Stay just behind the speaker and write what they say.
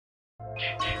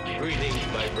Greetings,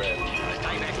 my friend.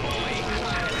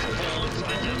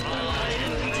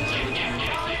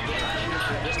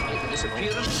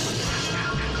 Disappearance.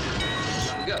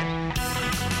 Go.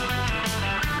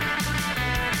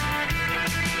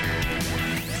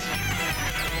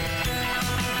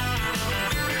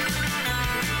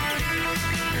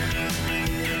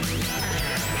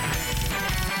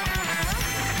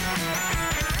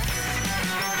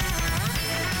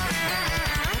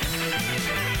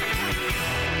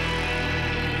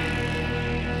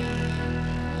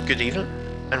 Good evening,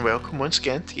 and welcome once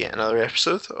again to yet another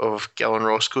episode of Gil and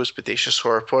Roscoe's Bodacious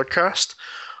Horror Podcast.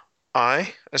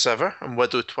 I, as ever, am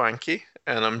Widow Twanky,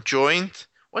 and I'm joined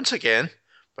once again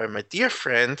by my dear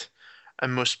friend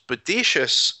and most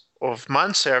bodacious of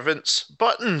manservants,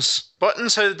 Buttons.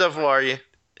 Buttons, how the devil are you?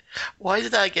 Why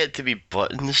did I get to be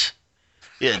Buttons?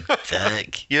 You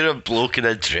dick. You're a bloke in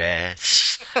a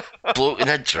dress. Bloke in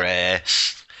a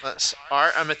dress. That's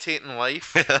art imitating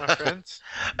life, my friend.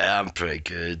 I'm pretty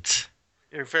good.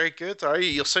 You're very good, are you?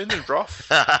 You're sounding rough.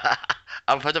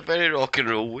 I've had a very rock and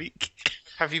roll week.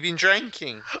 Have you been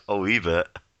drinking? A wee bit.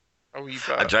 A wee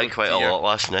bit. I drank quite a lot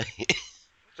last night.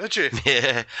 Did you?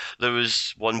 Yeah. There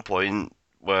was one point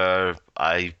where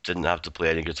I didn't have to play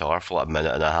any guitar for like a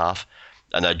minute and a half,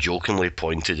 and I jokingly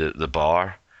pointed at the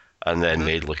bar and then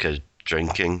made like a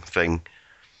drinking thing.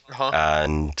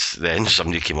 And then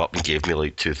somebody came up and gave me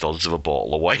like 2/3 of a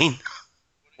bottle of wine.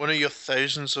 One of your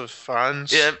thousands of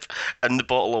fans. Yep, and the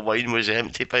bottle of wine was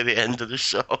empty by the end of the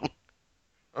song.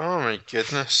 Oh my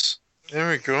goodness. There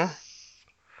we go.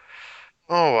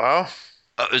 Oh wow.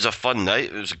 It was a fun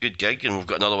night. It was a good gig, and we've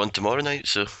got another one tomorrow night,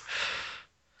 so...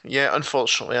 Yeah,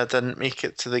 unfortunately I didn't make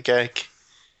it to the gig.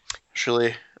 I was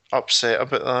really upset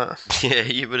about that. Yeah,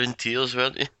 you were in tears,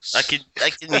 weren't you? I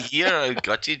can hear how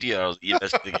gutted you are that you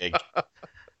missed the gig.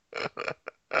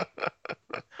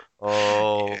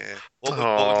 Oh, Yeah. what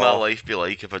would my life be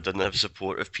like if I didn't have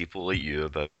supportive people like you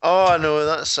about? Oh no,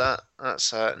 that's it.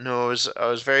 That's it. No, I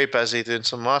was very busy doing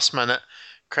some last minute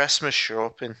Christmas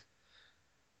shopping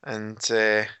and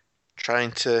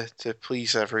trying to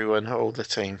please everyone all the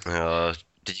time.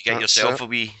 Did you get That's yourself it. a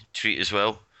wee treat as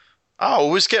well? I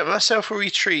always get myself a wee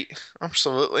treat.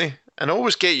 Absolutely. And I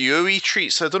always get you a wee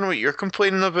treat, so I don't know what you're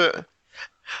complaining about.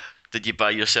 Did you buy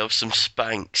yourself some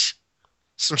Spanx?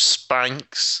 Some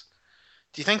Spanx.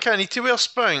 Do you think I need to wear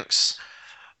Spanx?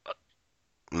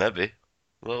 Maybe.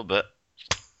 A little bit.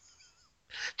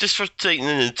 Just for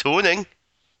tightening and toning.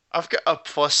 I've got a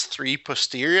 +3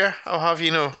 posterior, I'll have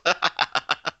you know.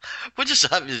 What does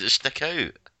that mean? Does it stick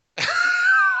out?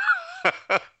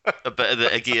 A bit of the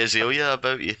Iggy Azalea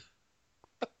about you.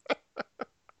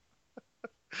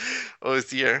 Oh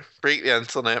dear. Break the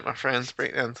internet, my friends.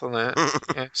 Break the internet.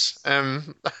 Yes.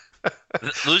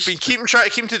 Those... Been trying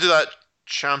to keep him to do that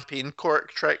champagne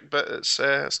cork trick, but it's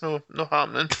no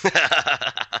happening.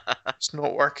 It's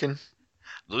not working.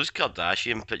 Those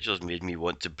Kardashian pictures made me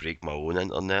want to break my own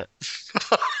internet.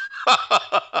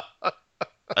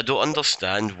 I don't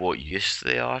understand what use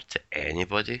they are to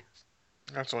anybody.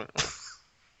 I don't know.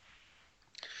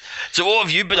 So what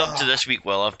have you been up to this week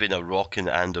while I've been a rocking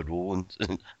and a rolling?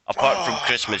 Apart from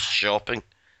Christmas shopping.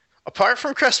 Apart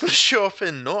from Christmas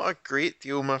shopping, not a great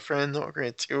deal, my friend. Not a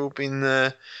great deal.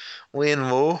 Been laying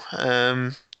low,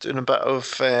 doing a bit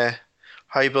of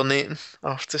hibernating,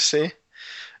 I have to say.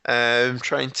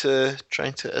 Trying to,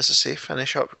 as I say,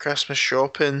 finish up Christmas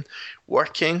shopping,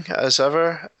 working as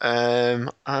ever, and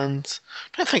I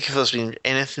don't think if there's been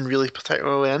anything really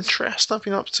particularly interesting I've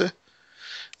been up to.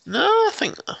 No, I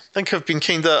think I've been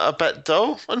kind of a bit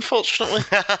dull, unfortunately.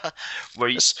 Were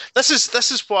you... This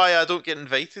is why I don't get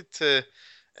invited to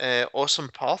awesome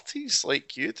parties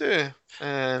like you do.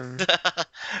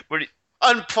 Were you...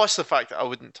 And plus the fact that I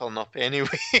wouldn't turn up anyway.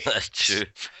 That's true.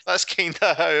 That's kind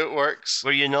of how it works.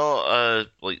 Were you not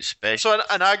like special? So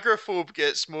an agoraphobe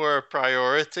gets more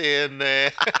priority in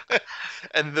the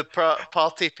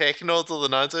party pecking order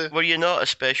than I do. Were you not a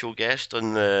special guest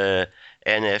on the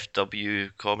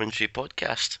NFW commentary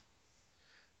podcast?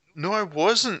 No, I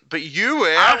wasn't, but you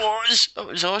were. I was. That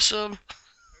was awesome.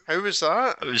 How was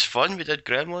that? It was fun. We did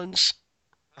Gremlins.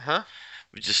 Uh-huh.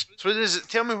 We just... So what is it?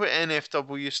 Tell me what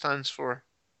NFW stands for.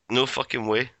 No fucking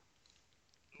way.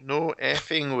 No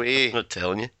effing way. I'm not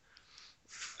telling you.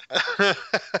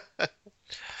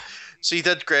 So you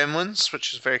did Gremlins,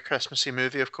 which is a very Christmassy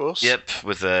movie, of course. Yep,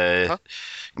 with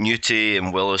Newty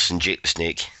and Willis and Jake the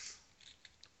Snake.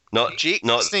 Jake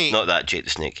the Snake? Not that Jake the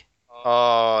Snake.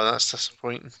 Oh, that's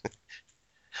disappointing.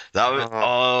 That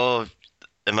was...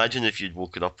 imagine if you'd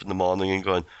woken up in the morning and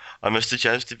gone, I missed the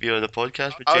chance to be on a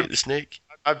podcast with Jake the Snake.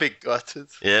 I'd be gutted.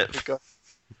 Yeah.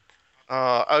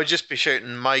 I would just be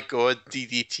shouting, "My God,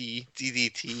 DDT,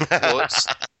 DDT!" Lots.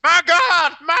 My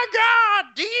God,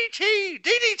 DDT,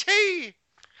 DDT.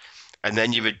 And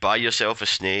then you would buy yourself a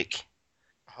snake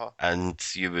Uh-huh. and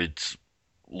you would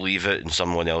leave it in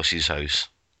someone else's house.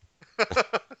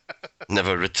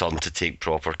 Never return to take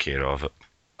proper care of it.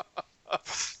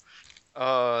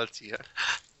 Oh dear.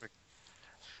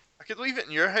 I could leave it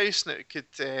in your house and it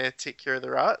could take care of the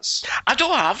rats. I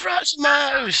don't have rats in my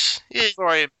house.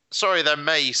 Yeah. Sorry, they're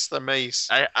mice. They're mice.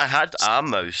 I had a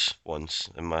mouse once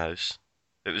in my house.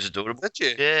 It was adorable. Did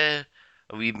you? Yeah,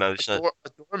 a wee mouse. A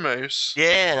dormouse.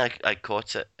 Yeah, and I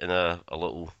caught it in a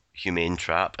little humane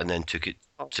trap and then took it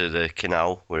Oh. to the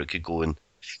canal where it could go and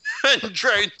And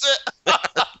drowned it.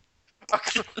 I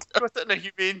put it in a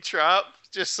humane trap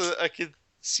just so that I could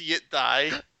see it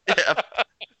die.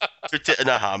 put it in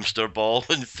a hamster ball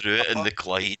and threw it in the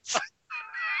Clyde.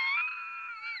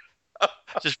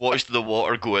 Just watched the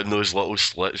water go in those little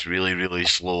slits really, really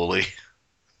slowly.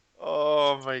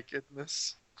 Oh my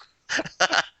goodness.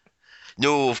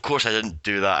 No, of course I didn't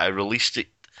do that. I released it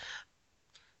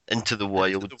into the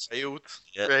wild. Into the wild.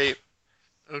 Yeah. Right.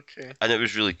 Okay. And it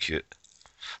was really cute.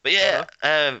 But yeah,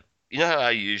 you know how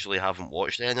I usually haven't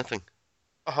watched anything?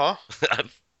 Uh-huh.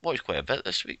 I've watched quite a bit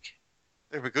this week.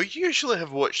 There we go. You usually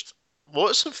have watched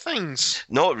lots of things.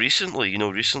 Not recently,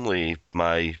 recently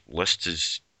my list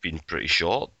has been pretty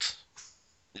short.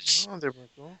 Oh, there we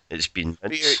go. It's been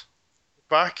Right,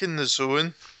 back in the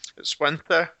zone. It's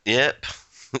winter. Yep.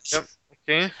 Yep.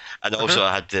 Okay. And also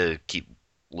I had to keep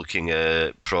looking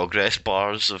at progress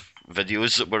bars of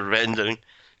videos that were rendering,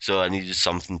 so I needed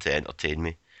something to entertain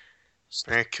me.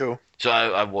 Very cool. So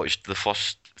I watched the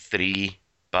first 3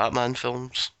 Batman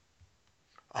films.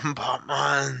 I'm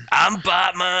Batman. I'm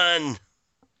Batman!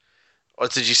 Or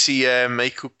did you see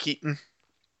Michael Keaton?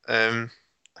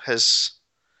 His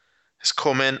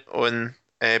comment on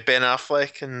Ben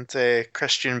Affleck and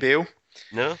Christian Bale.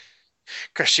 No?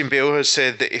 Christian Bale has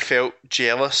said that he felt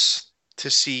jealous to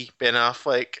see Ben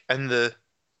Affleck in the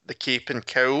cape and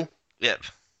cowl. Yep.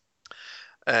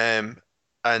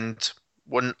 And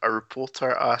a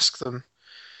reporter asked him,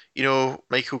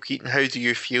 Michael Keaton, how do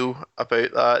you feel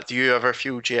about that? Do you ever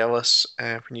feel jealous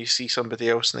when you see somebody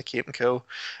else in the cape and cowl?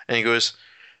 And he goes,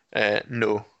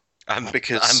 no, I'm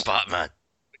because Batman.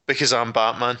 because I'm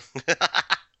Batman.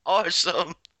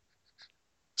 Awesome.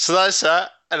 So that's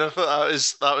that, and I thought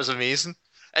that was amazing.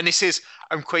 And he says,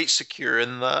 "I'm quite secure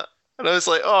in that." And I was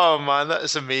like, "Oh man, that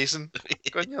is amazing."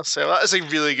 Go on yourself. That is a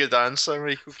really good answer,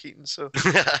 Michael Keaton. So,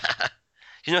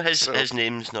 You know his So- his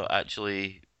name's not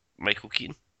actually Michael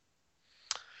Keaton.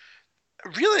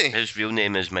 really? His real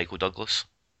name is Michael Douglas.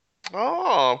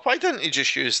 Oh, why didn't he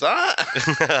just use that?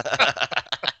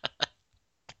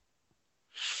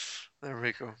 There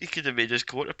we go. He could have made his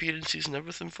court appearances and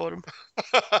everything for him.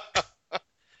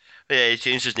 Yeah, he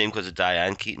changed his name because of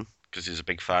Diane Keaton, because he's a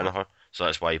big fan of her. So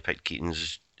that's why he picked Keaton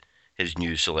as his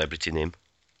new celebrity name.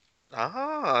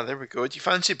 Ah, there we go. Do you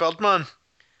fancy Birdman?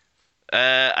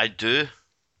 I do.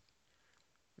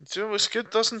 It looks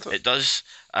good, doesn't it? It does.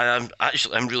 And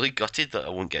I'm really gutted that I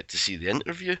won't get to see the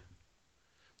interview.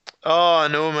 Oh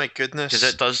no, my goodness.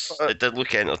 Because it did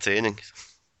look entertaining.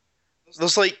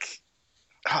 There's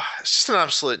it's just an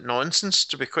absolute nonsense,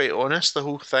 to be quite honest, the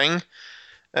whole thing.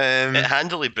 It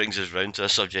handily brings us round to a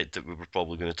subject that we were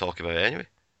probably going to talk about anyway.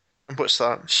 What's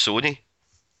that? Sony.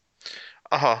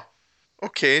 Uh-huh.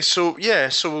 Okay, so yeah,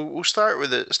 so we'll start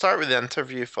with the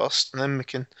interview first, and then we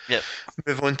can Yep.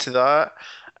 move on to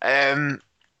that.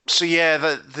 So yeah,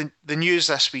 the news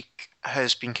this week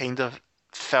has been kind of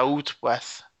filled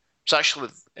with. It was actually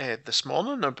this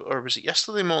morning, or was it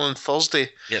yesterday morning,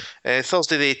 Thursday? Yep.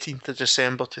 Thursday the 18th of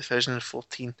December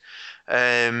 2014.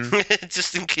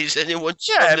 Just in case anyone's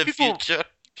Yeah, from the people- future.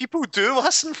 People do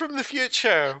listen from the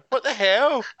future. What the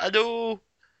hell? I know.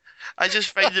 I just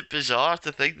find it bizarre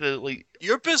to think that, like,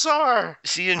 You're bizarre.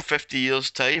 see in 50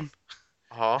 years' time,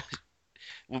 Uh-huh.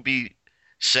 we'll be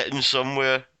sitting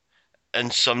somewhere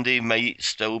and somebody might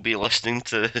still be listening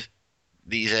to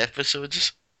these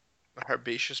episodes. The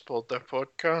Herbaceous Border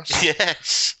podcast.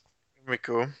 Yes. There we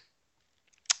go.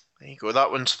 There you go.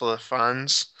 That one's for the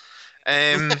fans.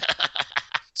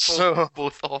 So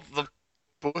Both of them.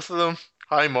 both of them.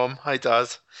 Hi mom. Hi dad.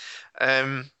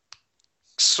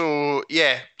 So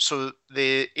yeah. So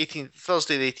the 18th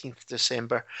Thursday, the 18th of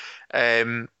December,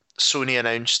 Sony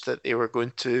announced that they were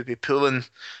going to be pulling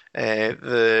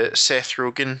the Seth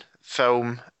Rogen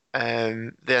film,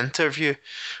 The Interview,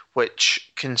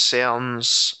 which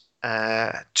concerns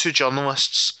two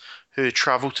journalists who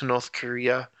travel to North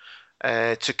Korea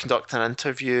to conduct an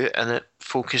interview, and it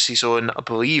focuses on, I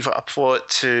believe, a plot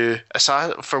to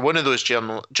for one of those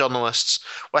journalists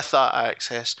with that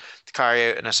access to carry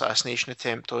out an assassination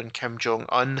attempt on Kim Jong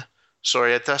Un.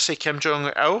 Sorry, did I say Kim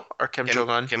Jong Il or Kim Jong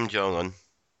Un? Kim Jong Un.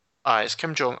 Ah, it's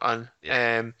Kim Jong Un.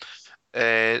 Yeah.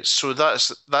 So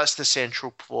that's the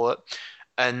central plot,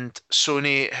 and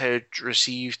Sony had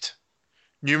received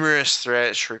numerous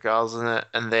threats regarding it,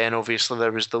 and then obviously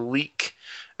there was the leak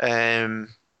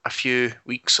a few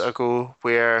weeks ago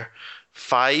where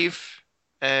five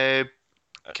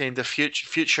kind of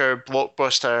future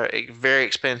blockbuster, very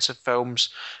expensive films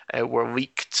were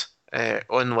leaked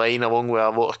online, along with a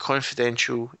lot of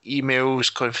confidential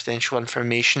emails, confidential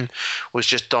information was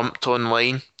just dumped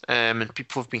online, and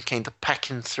people have been kind of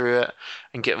picking through it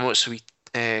and getting lots of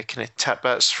kind of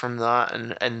tidbits from that,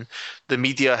 and the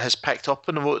media has picked up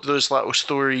on a lot of those little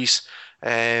stories,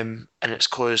 and it's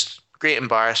caused great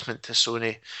embarrassment to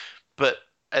Sony. But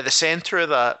at the centre of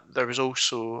that, there was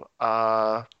also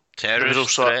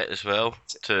Terrorist threat as well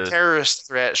to terrorist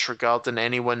threats regarding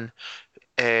anyone,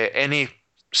 any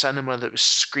cinema that was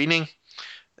screening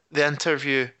the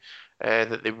interview,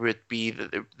 that there would be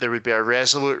a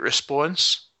resolute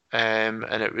response, and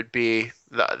it would be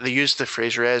that they used the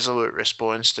phrase resolute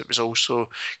response. It was also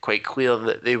quite clear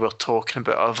that they were talking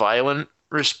about a violent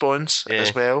response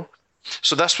as well.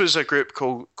 So this was a group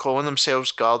calling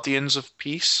themselves Guardians of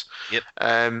Peace. Yep.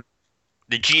 The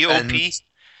GOP.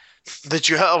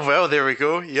 Well, there we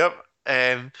go. Yep.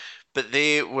 But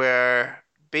they were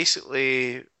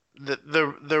basically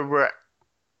there were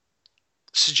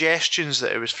suggestions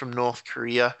that it was from North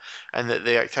Korea and that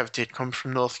the activity had come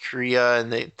from North Korea,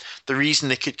 and the reason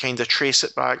they could kind of trace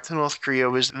it back to North Korea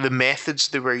was the methods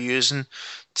they were using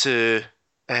to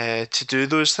do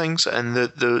those things, and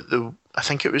the I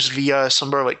think it was via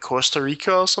somewhere like Costa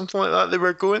Rica or something like that they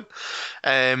were going,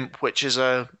 which is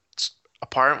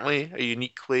apparently a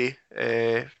uniquely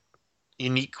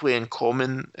and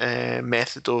common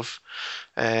method of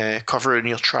covering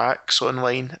your tracks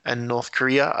online in North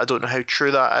Korea. I don't know how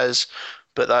true that is,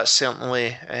 but that's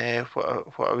certainly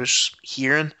what I was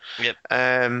hearing. Yep.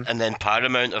 And then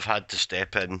Paramount have had to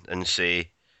step in and say,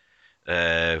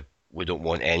 we don't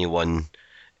want anyone,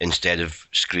 instead of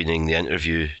screening the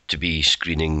interview, to be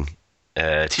screening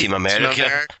Team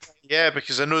America. Yeah,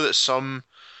 because I know that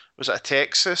was it a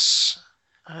Texas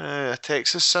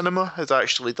cinema had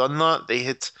actually done that. They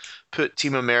had put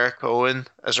Team America on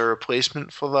as a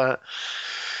replacement for that,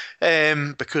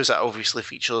 because that obviously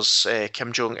features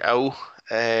Kim Jong Il.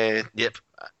 Yep.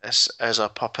 As a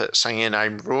puppet singing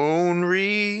 "I'm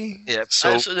Ronry." Yep.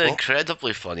 So it's an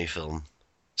incredibly funny film.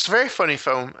 It's a very funny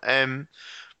film.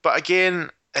 But again,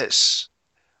 I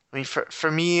mean,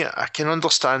 for me, I can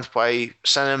understand why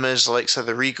cinemas like, say,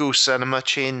 the Regal cinema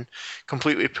chain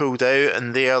completely pulled out,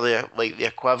 and they are the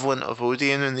equivalent of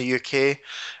Odeon in the UK.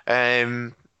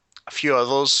 A few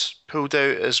others pulled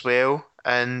out as well,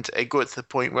 and it got to the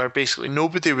point where basically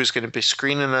nobody was going to be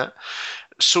screening it.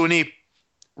 Sony,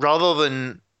 rather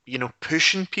than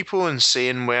pushing people and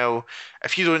saying, well,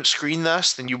 if you don't screen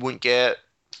this, then you won't get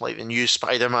like the new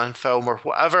Spider-Man film or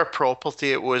whatever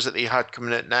property it was that they had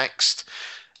coming out next.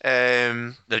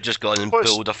 They've just gone and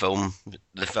pulled the film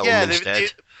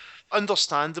instead.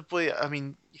 Understandably, I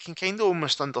mean, you can kind of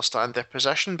almost understand their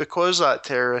position because that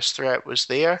terrorist threat was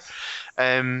there.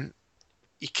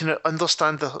 You can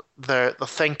understand the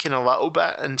thinking a little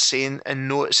bit and saying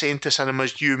to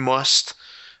cinemas, you must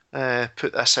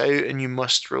put this out and you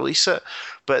must release it.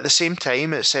 But at the same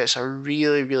time, it sets a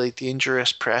really, really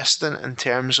dangerous precedent in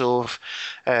terms of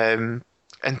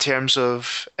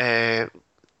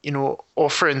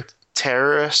offering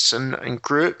terrorists and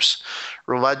groups,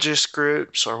 religious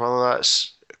groups, or whether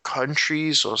that's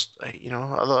countries or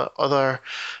other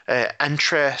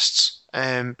interests,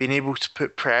 being able to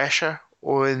put pressure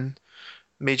on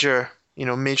major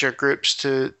groups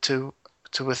to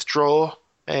withdraw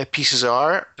pieces of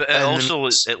art. But it also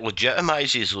it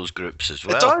legitimizes those groups as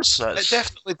well. It does. It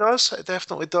definitely does. It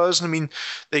definitely does. And I mean,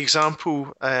 the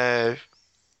example.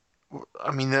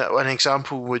 An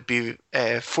example would be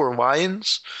Four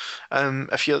Lions.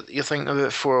 If you're thinking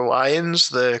about Four Lions,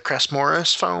 the Chris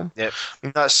Morris film, yep. I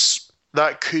mean,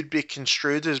 that could be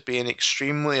construed as being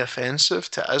extremely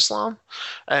offensive to Islam.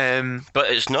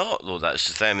 But it's not, though. That's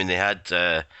the thing. I mean,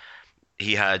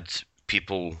 he had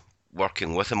people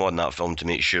working with him on that film to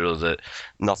make sure that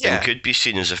nothing could be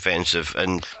seen as offensive.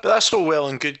 But that's all well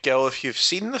and good, Gil, if you've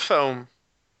seen the film.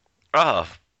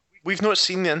 We've not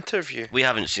seen the interview. We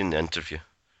haven't seen the interview.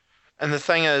 And the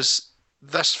thing is,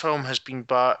 this film has been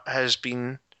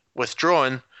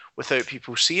withdrawn without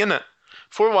people seeing it.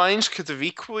 Four Lions could have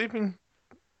equally been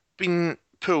been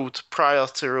pulled prior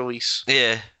to release,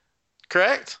 Yeah.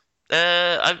 correct?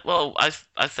 I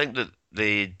think that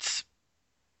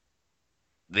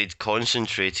they'd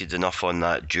concentrated enough on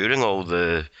that during all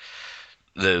the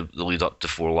lead up to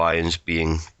Four Lions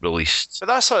being released. But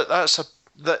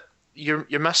that you're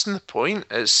missing the point.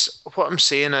 Is what I'm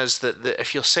saying is that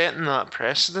if you're setting that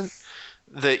precedent,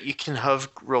 that you can have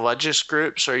religious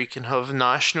groups or you can have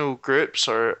national groups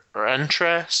or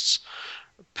interests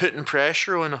putting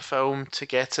pressure on a film to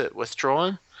get it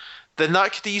withdrawn, then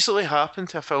that could easily happen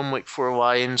to a film like Four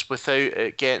Lions without it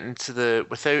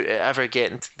ever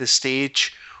getting to the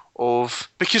stage of,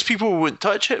 because people wouldn't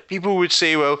touch it. People would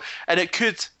say, well, and it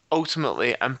could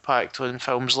ultimately impact on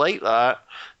films like that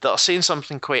are saying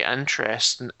something quite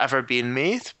interesting ever being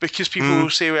made, because people Mm, will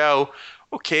say, well,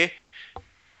 okay,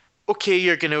 okay,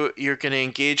 you're gonna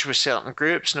engage with certain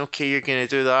groups, and okay, you're gonna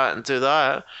do that and do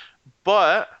that,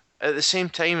 but at the same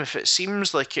time, if it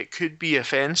seems like it could be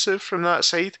offensive from that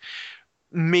side,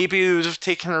 maybe they would have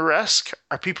taken a risk.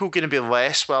 Are people going to be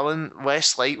less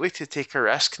likely to take a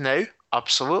risk now?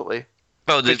 Absolutely,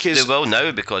 well, they because will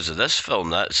now because of this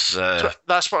film. That's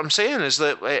that's what I'm saying is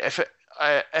that if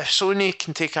Sony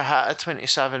can take a hit of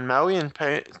 27 million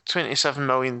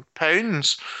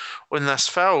pounds on this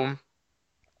film,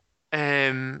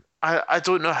 I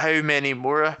don't know how many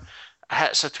more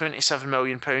hits of 27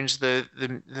 million pounds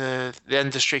the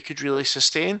industry could really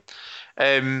sustain.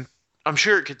 Um, I'm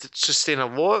sure it could sustain a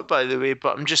lot, by the way,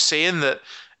 but I'm just saying that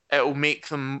it'll make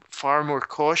them far more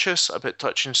cautious about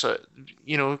touching, so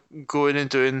going and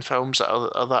doing films that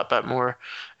are that bit more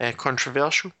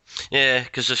controversial. yeah,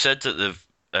 because they've said that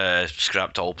they've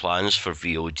scrapped all plans for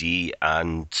VOD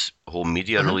and home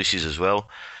media Hmm. releases as well.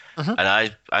 Hmm.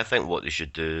 And I think what they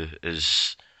should do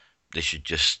is they should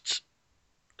just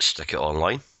stick it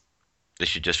online. They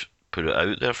should just put it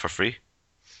out there for free.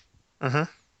 Hmm.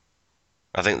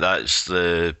 I think that's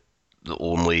the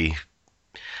only.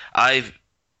 I've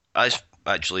I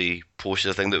actually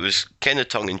posted a thing that was kind of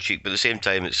tongue in cheek, but at the same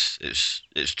time, it's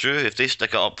true. If they stick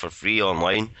it up for free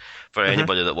online for Hmm.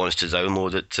 anybody that wants to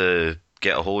download it to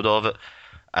get a hold of it,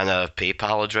 and a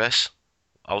PayPal address,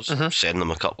 I'll Hmm. send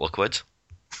them a couple of quid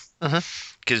Hmm.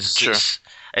 because Sure.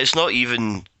 it's not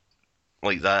even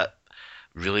like that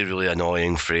really really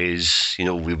annoying phrase.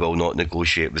 We will not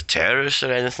negotiate with terrorists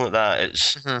or anything like that.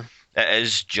 Hmm. It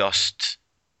is just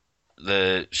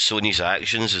the Sony's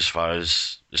actions as far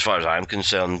as I'm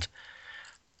concerned,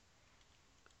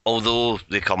 although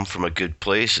they come from a good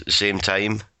place at the same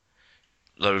time,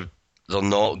 they're they're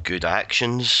not good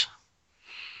actions.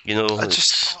 I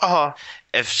just, It's oh,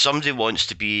 if somebody wants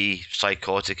to be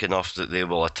psychotic enough that they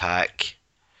will attack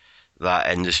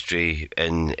that industry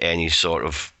in any sort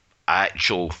of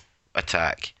actual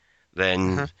attack,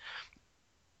 then hmm.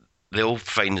 they'll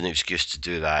find an excuse to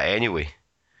do that anyway.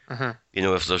 Hmm.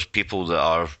 If there's people that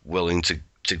are willing to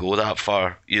go that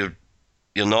far, you're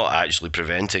not actually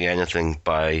preventing anything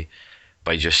by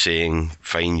just saying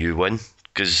fine, you win,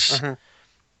 because Hmm.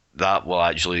 that will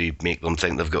actually make them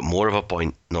think they've got more of a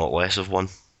point, not less of one.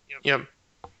 Yep.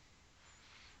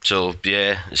 So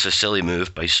yeah, it's a silly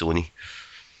move by Sony.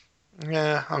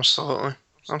 Yeah, absolutely.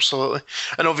 Absolutely.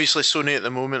 And obviously, Sony at the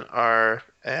moment are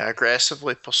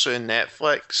aggressively pursuing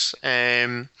Netflix,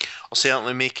 or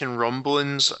certainly making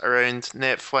rumblings around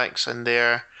Netflix and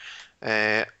their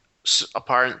uh,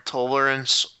 apparent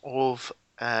tolerance of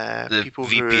The people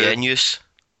VPN use.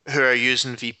 who are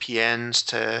using VPNs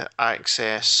to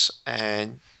access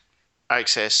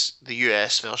the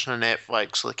US version of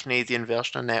Netflix, or the Canadian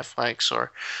version of Netflix,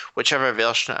 or whichever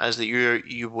version it is that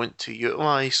you want to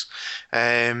utilize.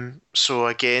 So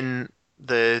again,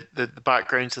 the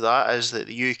background to that is that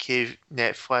the UK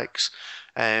Netflix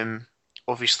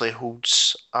obviously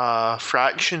holds a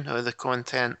fraction of the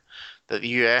content that the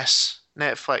US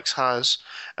Netflix has,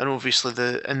 and obviously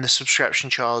the subscription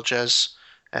charges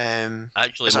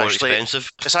Actually is more actually expensive.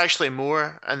 it's actually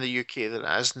more in the UK than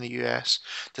it is in the US,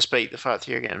 despite the fact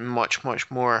that you're getting much,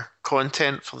 much more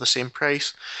content for the same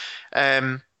price.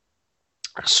 Um,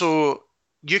 so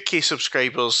UK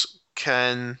subscribers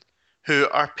who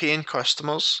are paying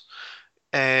customers,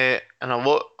 and a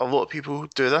lot of people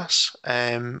do this,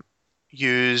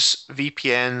 use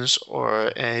VPNs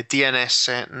or DNS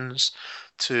settings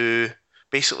to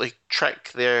basically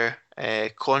trick their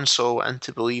console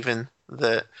into believing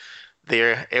that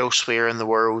they're elsewhere in the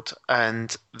world,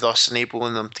 and thus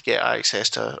enabling them to get access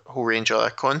to a whole range of other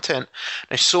content.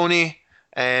 Now, Sony,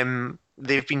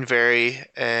 they've been very,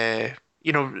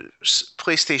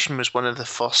 PlayStation was one of the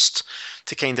first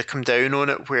to kind of come down on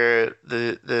it, where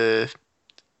the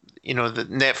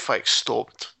Netflix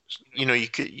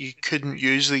you couldn't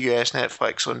use the US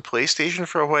Netflix on PlayStation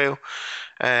for a while.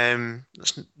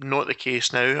 That's not the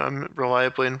case now. I'm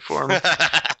reliably informed.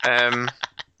 Um,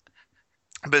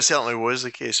 but it certainly was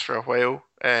the case for a while.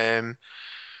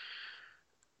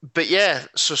 But yeah,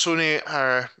 so Sony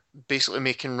are basically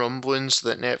making rumblings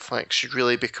that Netflix should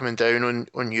really be coming down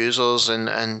on users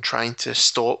and trying to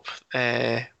stop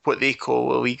what they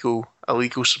call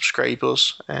illegal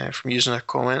subscribers from using their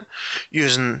comment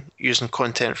using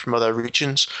content from other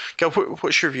regions. Gav,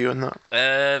 what's your view on that?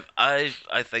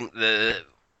 I think the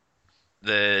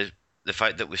the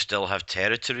fact that we still have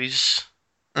territories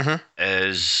Hmm.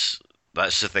 is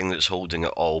that's the thing that's holding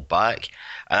it all back.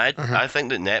 And I Hmm. think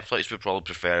that Netflix would probably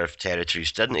prefer if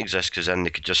territories didn't exist because then they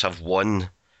could just have one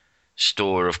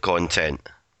store of content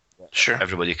Sure.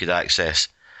 everybody could access.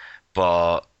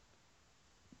 But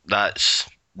that's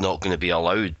not going to be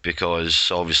allowed because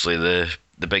obviously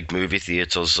the big movie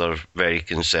theaters are very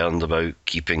concerned about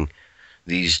keeping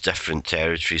these different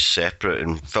territories separate,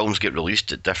 and films get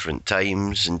released at different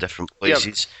times in different Yep.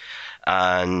 places.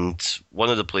 And one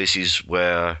of the places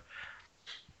where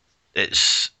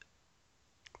it's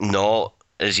not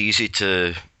as easy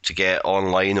to get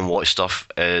online and watch stuff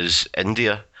is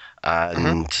India, Hmm.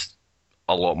 and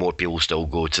a lot more people still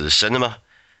go to the cinema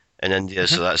in India,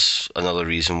 Hmm. so that's another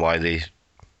reason why they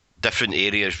different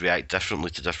areas react differently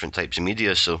to different types of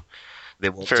media. So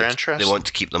Very they interesting. want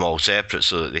to keep them all separate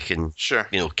so that they can Sure.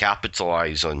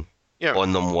 capitalize Yeah.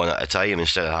 on them one at a time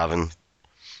instead of having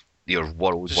your Just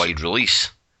worldwide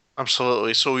release.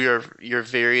 absolutely. So your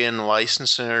varying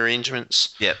licensing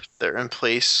arrangements Yep. that are in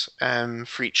place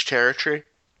for each territory.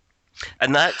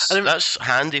 And And that's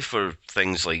handy for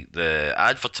things like the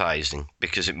advertising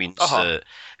because it means uh-huh. that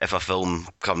if a film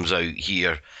comes out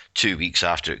here 2 weeks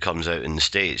after it comes out in the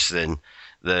States, then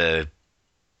the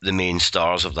the main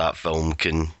stars of that film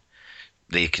can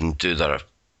do their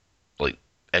like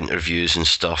interviews and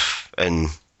stuff in the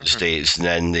Hmm. States, and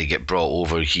then they get brought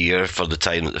over here for the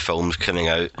time that the film's coming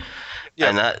out. And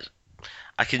Yep. that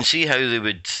I can see how they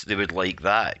would like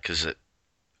that because it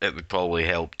would probably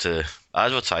help to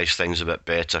advertise things a bit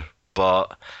better.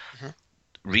 But Hmm.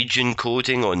 region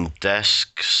coding on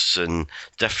discs and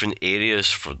different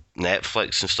areas for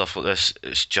Netflix and stuff like this,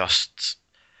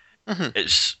 Hmm.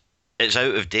 it's it's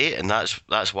out of date, and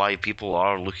that's why people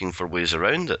are looking for ways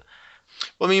around it.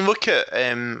 Well, I mean, look at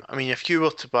I mean, if you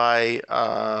were to buy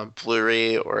a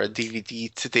Blu-ray or a DVD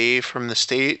today from the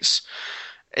States,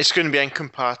 it's going to be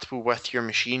incompatible with your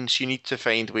machine, so you need to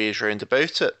find ways around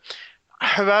about it.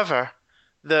 However,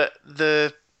 the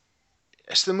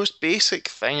it's the most basic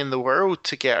thing in the world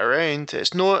to get around.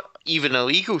 It's not even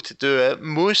illegal to do it.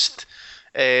 Most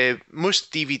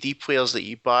DVD players that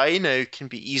you buy now can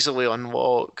be easily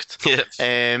unlocked. Yeah.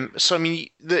 So I mean,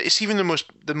 it's even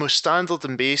the most standard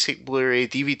and basic Blu-ray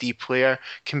DVD player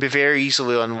can be very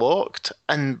easily unlocked,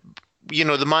 and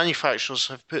the manufacturers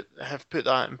have put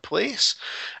that in place.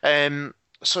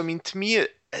 So I mean, to me,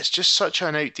 it's just such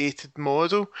an outdated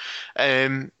model.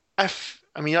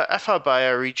 If I buy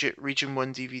a Region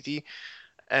One DVD,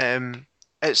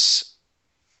 it's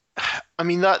I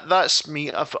mean that's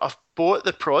me. I've bought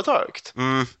the product.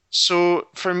 Mm, So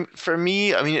for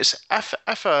me, I mean, it's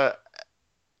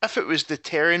if it was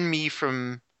deterring me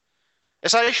from,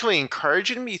 it's actually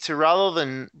encouraging me to rather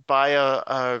than buy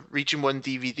a Region One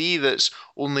DVD that's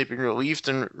only been released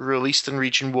in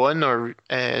Region One or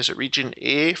is it Region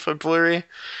A for Blu-ray?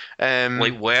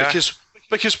 like where?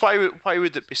 Because why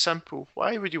would it be simple?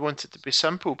 Why would you want it to be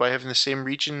simple by having the same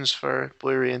regions for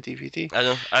Blu-ray and DVD? I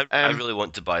know. I Um, really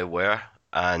want to buy where,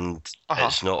 and uh-huh.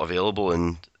 it's not available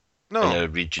in No. a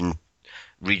region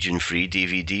free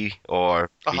DVD or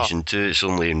Uh-huh. region two. It's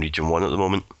only in region one at the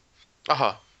moment,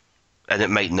 Uh-huh. and it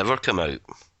might never come out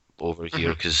over here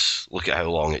Hmm. because look at how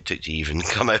long it took to even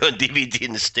come out on DVD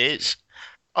in the States.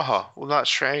 Uh-huh. Well,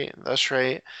 that's right. That's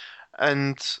right.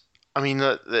 And I mean,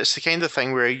 that's the kind of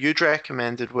thing where you'd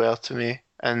recommended well to me,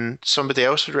 and somebody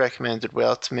else had recommended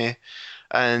well to me,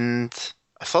 and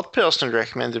a third person had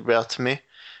recommended well to me,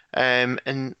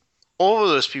 and all of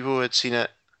those people had seen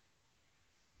it,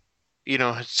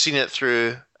 had seen it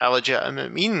through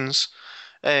illegitimate means.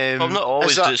 Well, not Is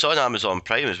always because that? it's on Amazon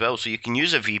Prime as well, so you can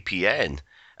use a VPN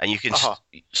and you can Uh-huh.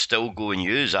 still go and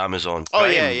use Amazon Oh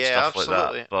Prime yeah, and yeah, stuff like that.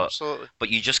 absolutely, But absolutely.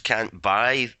 you just can't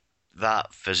buy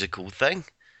that physical thing,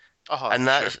 Uh-huh. and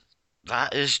Sure.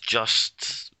 that is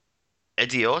just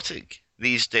idiotic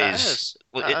these It days. is.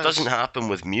 Well, it It doesn't is. happen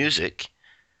with music.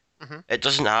 Hmm. It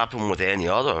doesn't happen with any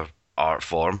other art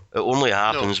form. It only No.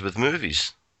 happens with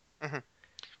movies. Hmm.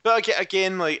 But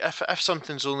again, like if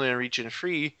something's only in region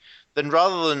 3, then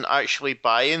rather than actually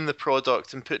buying the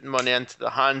product and putting money into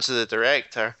the hands of the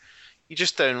director, you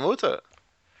just download it.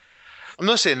 I'm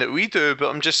not saying that we do, but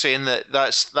I'm just saying that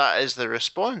that is the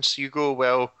response. You go,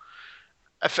 well,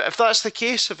 if that's the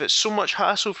case, if it's so much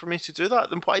hassle for me to do that,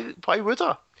 then why would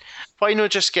I? Why not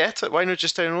just get it? Why not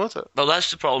just download it? Well, that's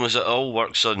the problem, is it all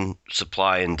works on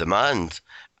supply and demand.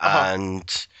 Uh-huh.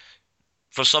 And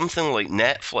for something like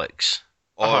Netflix,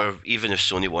 Uh-huh. or even if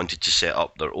Sony wanted to set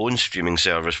up their own streaming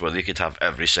service where they could have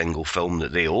every single film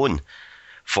that they own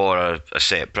for a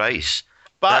set price,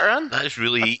 Batter that's I'd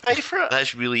really pay for it.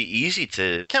 that's really easy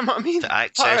Get what I mean? to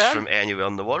access Batter from anywhere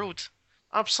in the world.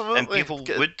 And Absolutely. people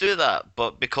would do that,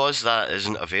 but because that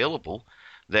isn't available,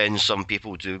 then some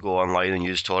people do go online and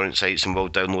use torrent sites and will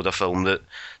download a film that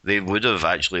they would have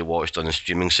actually watched on a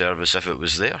streaming service if it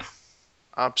was there.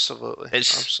 Absolutely.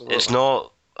 It's Absolutely.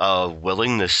 not a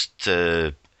willingness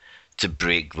to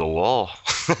break the law.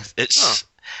 Oh, it's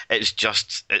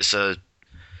it's a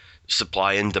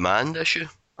supply and demand issue.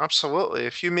 absolutely.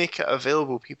 If you make it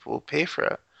available, people will pay for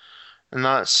it. And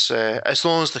that's as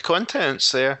long as the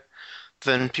content's there,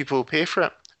 then people will pay for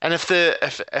it. And if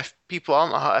people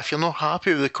aren't if you're not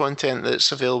happy with the content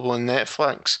that's available on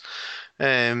Netflix,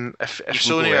 if You can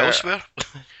go Sony are elsewhere.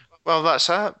 well, that's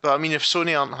it. But I mean, if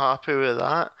Sony aren't happy with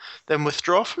that, then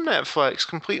withdraw from Netflix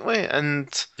completely. And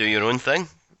Do your own thing.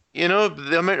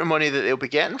 the amount of money that they'll be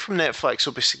getting from Netflix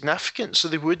will be significant, so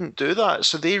they wouldn't do that.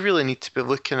 So they really need to be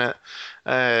looking at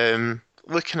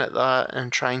that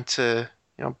and trying to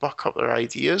buck up their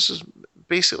ideas.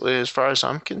 Basically, as far as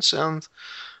I'm concerned.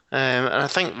 And I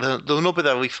think they'll not be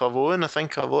the leaf alone. I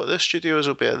think a lot of the studios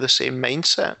will be at the same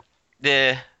mindset.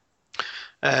 Yeah,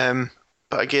 Um,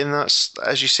 but again, that's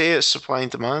as you say, it's supply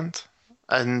and demand.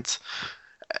 And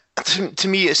to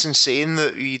me, it's insane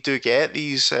that you do get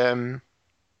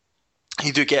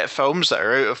films that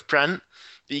are out of print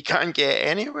that you can't get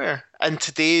anywhere. And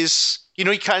today's, you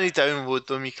can't download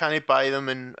them, you can't buy them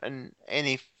in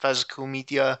any physical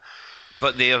media.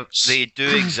 but they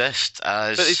do exist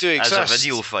But they do as a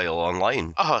video exist. file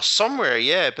online. Somewhere,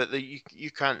 yeah, but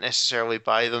you can't necessarily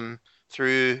buy them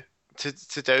through to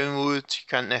download. You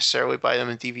can't necessarily buy them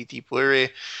in DVD, Blu-ray.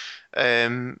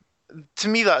 Um, to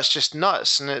me, that's just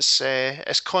nuts, and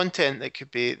it's content that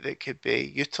could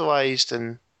be utilized,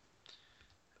 and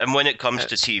And when it comes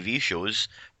to it's TV shows,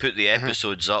 put the mhm,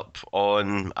 episodes up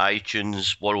on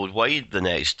iTunes worldwide the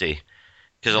next day.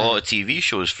 Because a lot mhm, of TV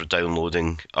shows for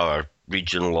downloading are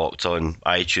region locked on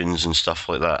iTunes and stuff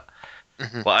like that.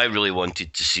 mhm. But I really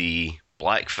wanted to see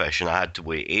Blackfish, and I had to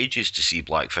wait ages to see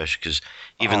Blackfish because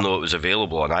even Uh-huh. though it was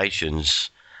available on iTunes,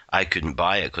 I couldn't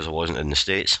buy it because I wasn't in the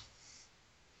States.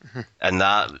 Mhm. And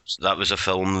that was a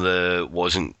film that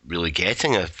wasn't really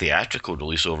getting a theatrical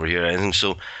release over here or anything,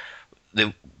 so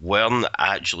they weren't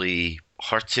actually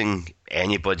hurting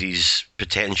anybody's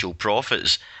potential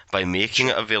profits by making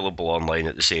it available online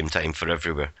at the same time for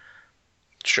everywhere.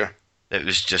 Sure. It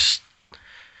was just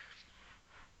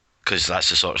because that's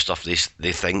the sort of stuff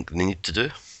they think they need to do.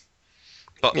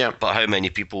 Yeah. But how many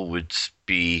people would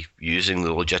be using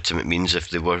the legitimate means if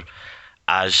they were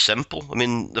as simple? I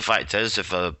mean, the fact is,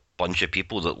 if a bunch of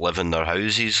people that live in their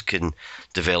houses can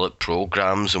develop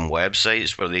programs and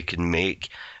websites where they can make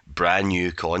brand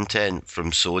new content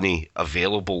from Sony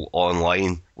available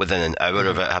online within an hour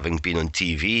of Mhm. it having been on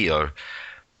TV or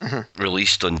Mhm.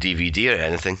 released on DVD or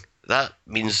anything, that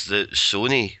means that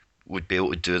Sony would be able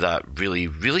to do that really,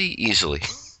 really easily.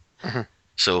 Mhm.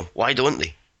 So why don't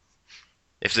they?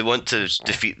 If they want to So,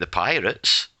 defeat the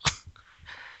pirates,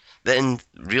 then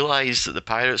realise that the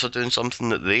pirates are doing something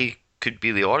that they could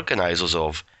be the organisers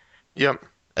of. yep.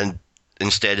 And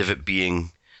instead of it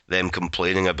being them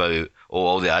complaining about, oh,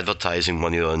 all the advertising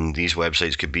money on these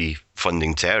websites could be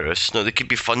funding terrorists, no, they could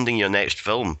be funding your next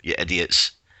film, you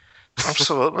idiots.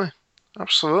 Absolutely.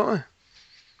 Absolutely.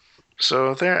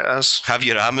 So there it is. Have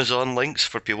your Amazon links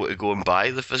for people to go and buy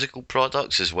the physical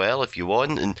products as well if you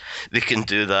want, and they can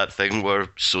do that thing where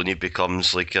Sony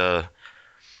becomes like an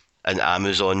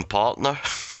Amazon partner,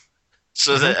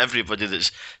 so Mhm. that everybody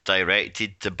that's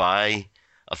directed to buy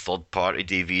a third party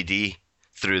DVD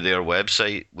through their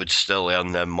website would still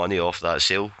earn them money off that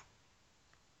sale.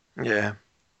 Yeah.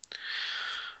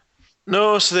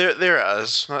 No, so there it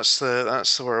is. That's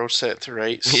the world set to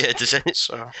rights. Yeah, does it?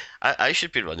 So I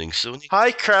should be running Sony.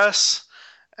 hi, Chris.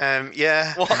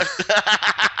 Yeah. What?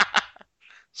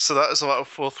 So that was a little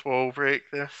fourth wall break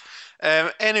there.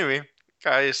 Anyway,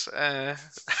 guys.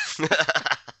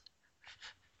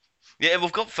 Yeah,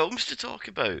 we've got films to talk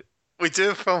about. We do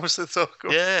have films to talk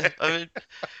about. Yeah, I mean,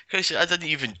 Chris, I didn't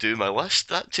even do my list.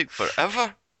 That took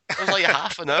forever. It was like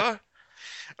half an hour.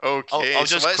 Okay, I'll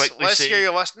so just quickly let's hear say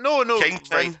your list. No, no, right.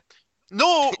 Kingpin.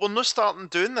 No, we're not starting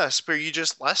doing this where you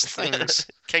just list things.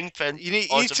 Kingpin. You need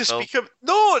Awesome to film. speak up.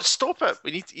 No, stop it.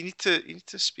 You need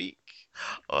to speak.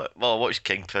 Well, I watched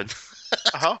Kingpin.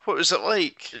 Uh-huh. What was it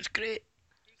like? It's great.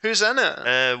 Who's in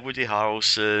it? Woody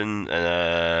Harrelson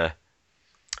and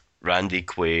Randy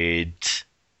Quaid,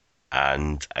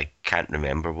 and I can't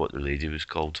remember what the lady was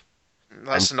called. And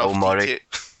That's Bill enough Murray. detail.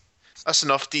 That's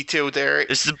enough detail, Derek.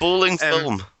 It's the bowling Um,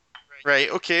 film. Right,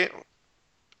 okay.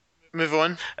 Move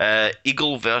on.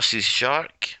 Eagle versus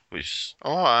Shark, which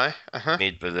Oh, aye. Uh-huh.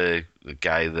 made by the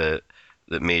guy that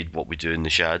made What We Do in the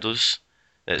Shadows.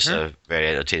 It's Mhm. a very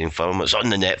entertaining film. It's on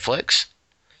the Netflix.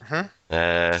 Mhm.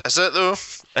 It Is it though?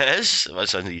 is.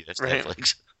 It's on the US Right.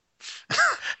 Netflix.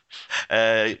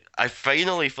 I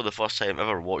finally, for the first time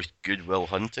ever, watched Good Will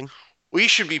Hunting. We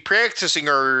should be practicing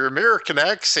our American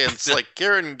accents like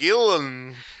Karen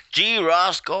Gillan. Gee,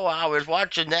 Roscoe, I was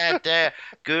watching that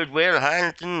Good Will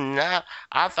Hunting. And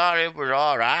I thought it was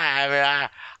all right. I mean,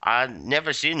 I'd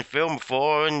never seen the film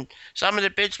before, and some of the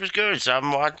bits was good,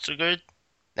 some weren't so good.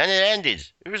 Then it ended.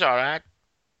 It was all right.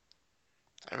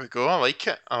 There we go. I like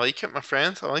it. I like it, my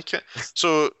friend. I like it.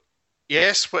 So,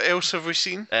 yes, what else have we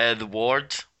seen? The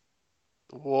Ward.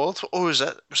 The Ward. Oh, was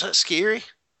that scary?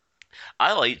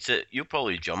 I liked it. You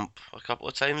probably jump a couple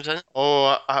of times in it.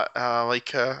 Oh, I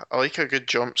like a good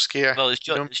jump scare. Well,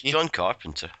 You know it's me? John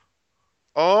Carpenter.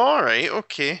 Oh, all right,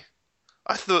 okay.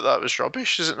 I thought that was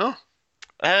rubbish, is it not?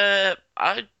 I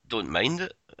don't mind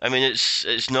it. I mean,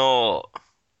 it's not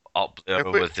up there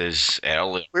Where, with his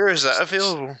earlier. where is that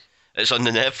available? It's on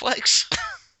the Netflix.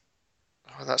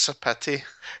 Oh, that's a pity.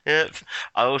 Yep.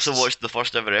 I also watched the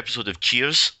first ever episode of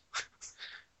Cheers.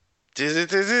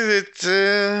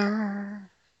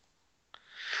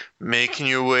 Making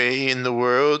your way in the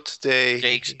world today.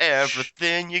 Takes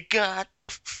everything you got.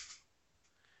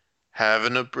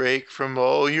 Having a break from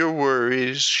all your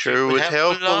worries sure would would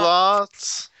help help a a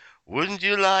lot. Wouldn't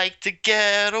you like to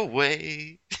get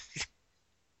away?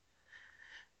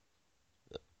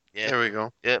 Yeah, There we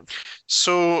go. yeah.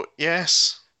 So,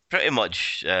 yes. Pretty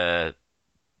much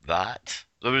that.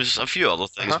 There was a few other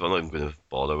things, Uh-huh. but I'm not even going to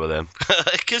bother with them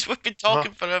because we've been Uh-huh.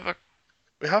 talking forever.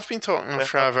 We have been talking Yeah.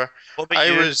 forever. What about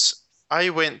you? I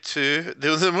went to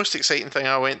the most exciting thing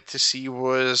I went to see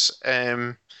was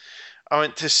I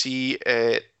went to see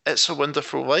It's a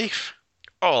Wonderful Life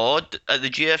Oh, at the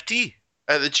GFT.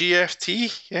 at the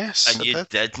GFT. Yes, And I you did.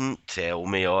 didn't tell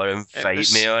me or invite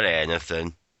was- me or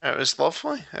anything. It was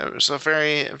lovely. It was a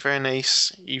very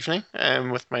nice evening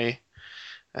with my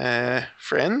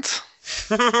friend.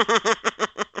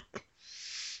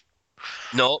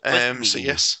 Not with me. So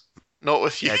yes, not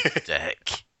with you. You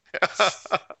dick.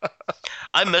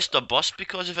 I missed a bus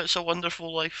because of It's a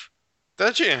Wonderful Life.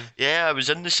 Did you? Yeah, I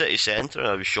was in the city centre and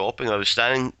I was shopping. I was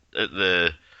standing at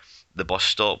the bus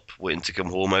stop waiting to come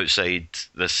home outside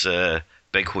this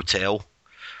big hotel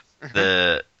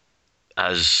that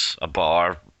has a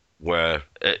bar where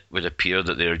it would appear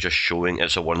that they're just showing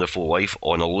It's a Wonderful Life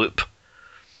on a loop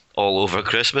all over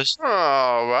Christmas. Oh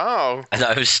wow! And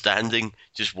I was standing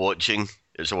just watching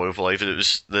It's a Wonderful Life, and it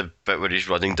was the bit where he's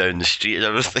running down the street and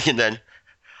everything, and then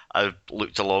I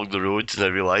looked along the road and I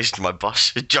realised my bus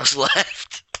had just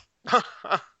left.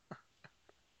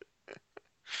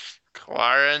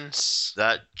 Clarence.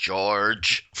 That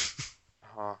George.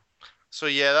 Uh-huh. So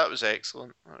yeah, that was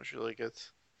excellent. That was really good.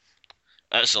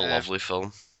 That's a lovely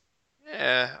film.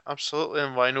 Yeah, absolutely.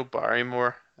 And Lionel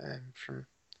Barrymore from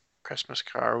Christmas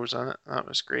Carol was in it. That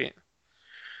was great.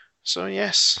 So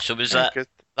yes. So was yeah, that good?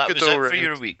 that good was it all for round.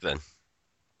 your week then?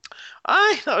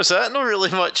 Aye, that was it. Not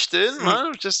really much doing, man. It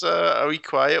was just a wee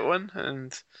quiet one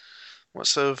and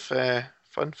lots of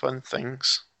fun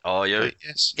things. Oh, you're But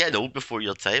yes. getting old before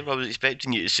your time. I was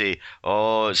expecting you to say,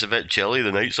 "Oh, it's a bit chilly.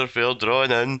 The nights are fair drawing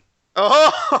in,"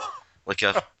 Oh, like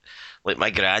like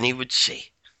my granny would say.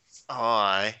 oh,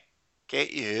 aye.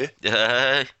 Get you.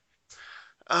 I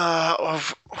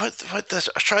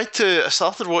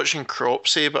started watching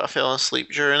Cropsy, but I fell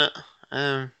asleep during it.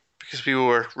 Because people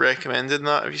were recommending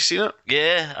that. Have you seen it?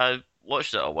 Yeah, I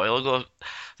watched it a while ago.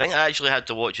 I think I actually had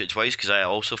to watch it twice because I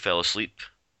also fell asleep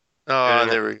Oh, during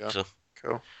there it. we go. So,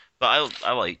 Cool. but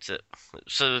I liked it.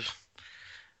 So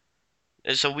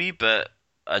it's a wee bit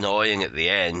annoying at the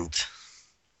end.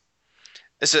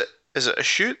 Is it a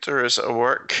shoot or is it a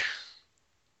work?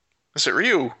 Is it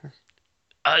real?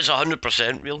 It's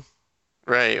 100% real.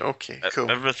 Right, okay, cool.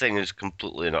 Everything is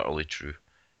completely and utterly true.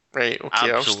 Right,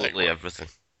 okay, Absolutely everything.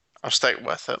 I'll stick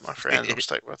with it, my friend. I'll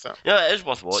stick with it. Yeah, it is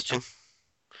worth watching.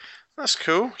 That's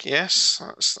cool. Yes,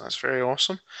 that's very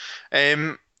awesome.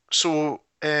 So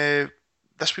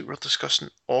this week we're discussing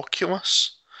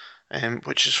Oculus,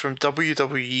 which is from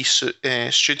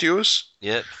WWE Studios.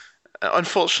 Yep. It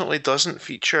unfortunately doesn't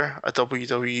feature a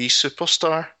WWE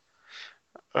superstar.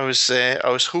 I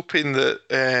was hoping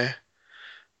that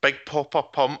Big Papa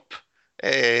Pump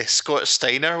Scott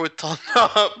Steiner would turn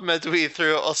up midway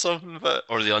through it or something, but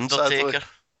Or the Undertaker. sadly,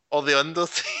 or the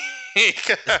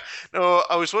Undertaker. No,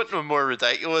 I was wanting a more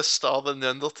ridiculous star than the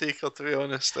Undertaker, to be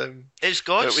honest. It's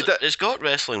got but we did- it's got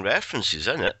wrestling references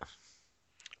in it.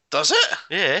 Does it?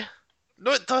 Yeah.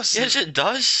 No, it doesn't. Yes, it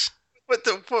does. What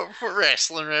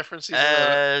wrestling references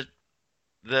are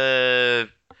there?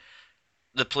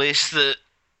 The place that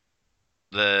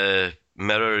the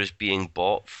mirror is being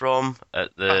bought from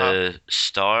at the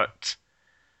start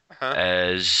Uh-huh.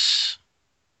 is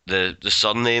the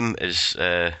surname is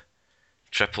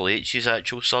Triple H's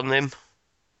actual surname.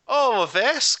 Oh,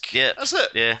 Levesque? Yeah. Is it?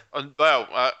 Yeah. Well,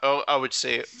 I would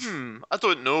say, I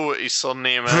don't know what his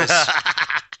surname is.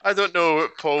 I don't know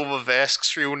what Paul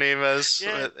Levesque's real name is.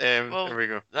 Yeah, But, well, there we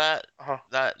go. Uh-huh.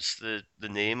 That's the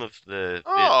name of the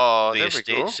Oh, there we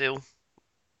estate go. sale.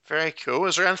 Very cool.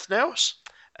 Is there anything else?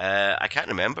 I can't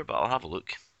remember, but I'll have a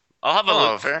look. I'll have a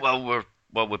Oh, look fair.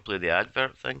 while we play the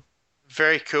advert thing.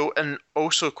 Very cool. And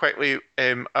also quickly,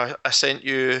 I sent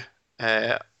you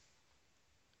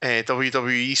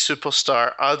WWE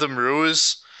superstar Adam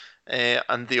Rose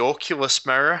and the Oculus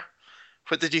mirror.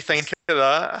 What did you think of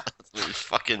that? It was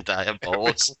fucking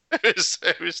diabolical.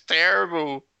 It was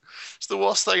terrible. It's the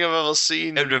worst thing I've ever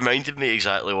seen. It reminded me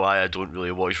exactly why I don't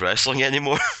really watch wrestling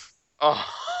anymore.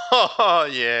 Oh,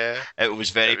 yeah. It was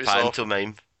very It was awful.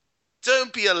 pantomime.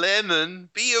 Don't be a lemon,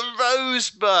 be a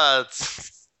rosebud.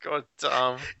 God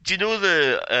damn. Do you know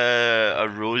a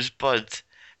rosebud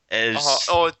is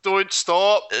Oh, don't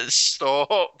stop. it's,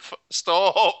 Stop.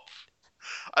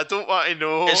 I don't want to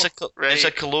know. it's a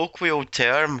Right. colloquial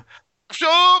term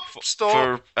Stop. for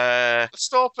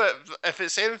Stop it. If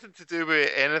it's anything to do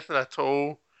with anything at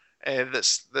all,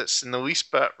 that's in the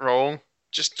least bit wrong,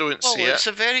 just don't well, say it's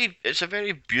it. a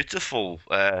very beautiful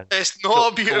It's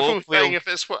not a beautiful colloquial- thing if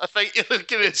it's what I think you're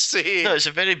going to say. no, it's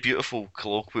a very beautiful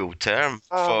colloquial term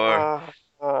for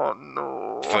Oh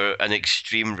no. for an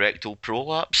extreme rectal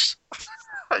prolapse.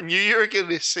 I knew you were going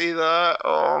to say that.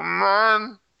 Oh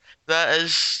man. That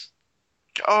is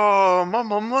Oh, my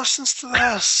mum listens to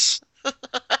this. I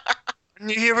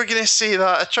knew you were going to say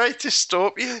that. I tried to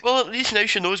stop you. well, at least now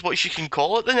she knows what she can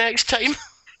call it the next time.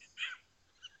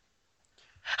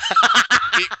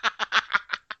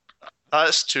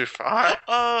 That's too far.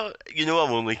 You know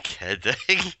I'm only kidding.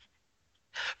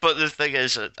 But the thing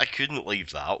is, I couldn't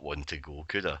leave that one to go,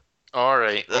 could I? All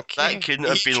right. That Okay. couldn't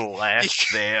have been left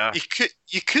there.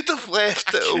 You could have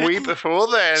left it I way couldn't. before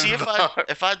then. See, but-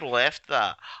 if I'd left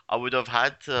that, I would have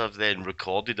had to have then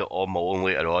recorded it on my own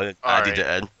later on and All added it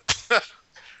in.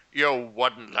 You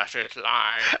wouldn't let it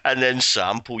lie. And then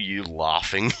sample you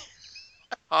laughing.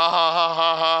 Ha ha ha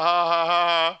ha ha ha ha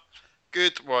ha.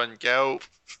 Good one, Gil.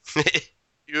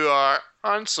 You are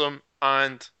handsome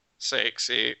and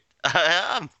sexy.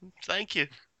 I am. Thank you.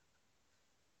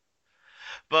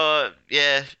 But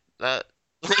yeah, that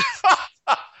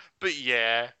But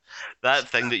yeah, that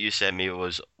thing that you sent me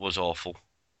was awful.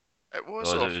 it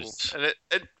was Oh, awful. it was-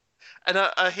 And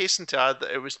I hasten to add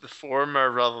that it was the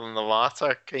former rather than the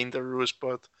latter kind of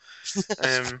rosebud.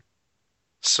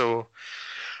 So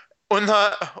on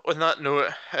that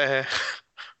note,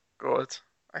 God,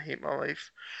 I hate my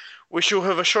life. We shall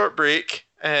have a short break,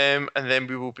 and then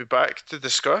we will be back to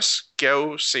discuss.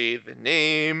 Gil, say the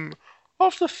name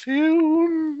of the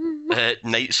film.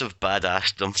 Knights of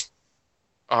Badassdom.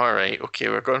 All right, okay,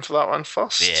 we're going for that one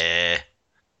first. Yeah.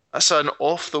 That's an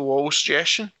off-the-wall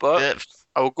suggestion, but Yep.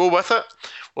 I'll go with it.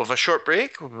 We'll have a short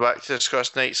break. We'll be back to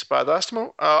discuss Knights of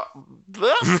Badassdom.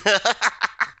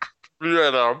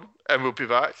 And we'll be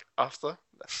back after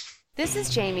this. This is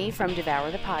Jamie from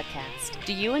Devour the Podcast.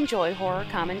 Do you enjoy horror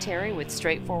commentary with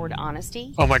straightforward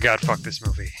honesty? Oh my god, fuck this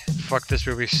movie. Fuck this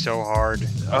movie so hard.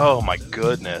 Oh my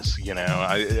goodness, you know,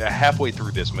 halfway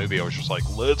through this movie I was just like,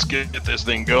 let's get this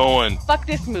thing going. Fuck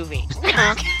this movie.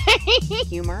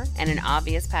 Humor and an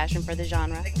obvious passion for the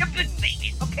genre.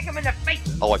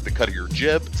 I like the cut of your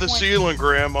jib. It's the ceiling,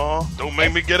 Grandma. Don't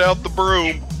make me get out the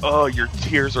broom. oh, your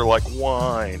tears are like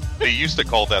wine. They used to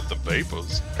call that the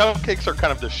vapors. Cupcakes are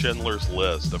kind of the Schindler's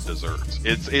List of desserts.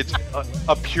 It's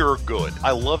a pure good.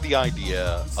 I love the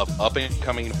idea of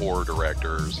up-and-coming horror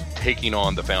directors taking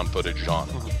on the found footage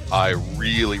genre. I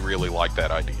really, really like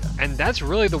that idea. And that's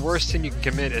really the worst sin you can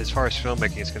commit as far as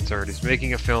filmmaking is concerned, is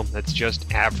making a film that's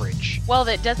just average. Well,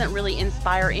 that doesn't really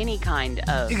inspire any kind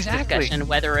of discussion,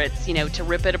 whether it's, to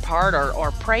rip it apart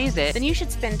or praise it. Then you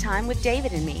should spend time with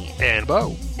David and me. And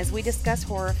Bo. As we discuss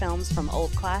horror films from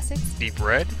old classics, Deep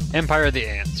Red, Empire of the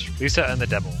Ants, Lisa and the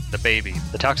Devil, The Baby,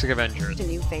 The Toxic Avengers, to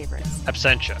new favorites.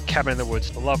 Absentia, Cabin in the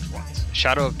Woods, The Loved Ones,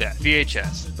 Shadow of Death,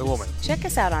 VHS, The Woman. Check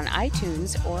us out on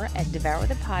iTunes or at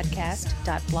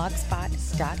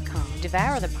devourthepodcast.blogspot.com.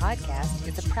 Devour the Podcast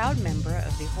is a proud member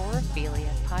of the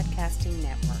Horrorphilia Podcasting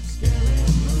Network.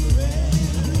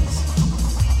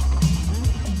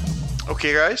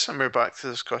 Okay, guys, and we're back to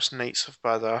discuss Knights of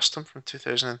Bad Aston from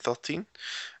 2013.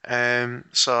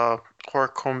 It's a horror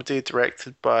comedy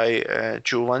directed by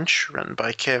Joe Lynch, written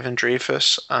by Kevin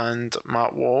Dreyfuss and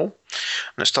Matt Wall.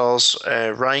 And it stars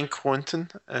Ryan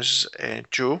Quanten as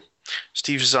Joe,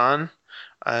 Steve Zahn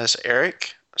as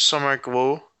Eric, Summer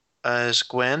Glow as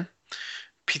Gwen,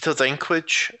 Peter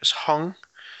Dinklage as Hung,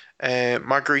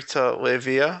 Margarita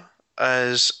Levia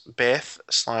as Beth /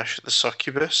 the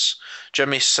Succubus,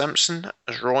 Jimmy Simpson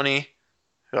as Ronnie,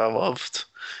 who I loved,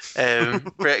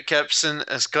 Brett Gibson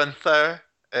as Gunther,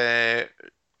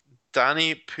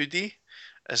 Danny Pudi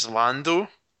as Lando,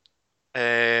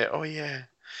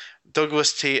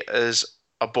 Douglas Tate as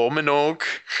Abominog,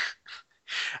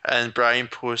 and Brian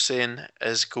Posehn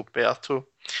as Gilberto.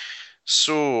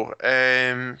 So,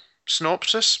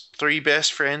 synopsis: 3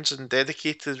 best friends and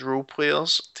dedicated role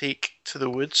players take to the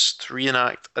woods to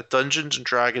reenact a Dungeons and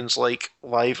Dragons-like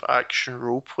live-action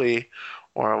roleplay,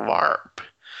 or LARP.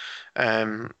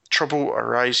 Trouble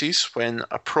arises when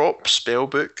a prop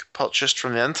spellbook purchased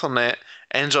from the internet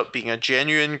ends up being a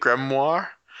genuine grimoire,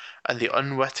 and they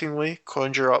unwittingly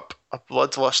conjure up a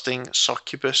bloodlusting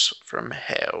succubus from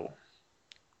hell.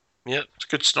 Yep. It's a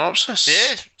good synopsis.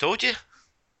 Yeah, told you.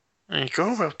 There you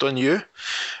go. Well done, you.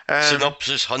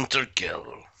 Synopsis Hunter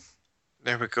Kill.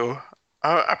 There we go.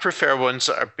 I prefer ones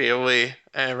that are barely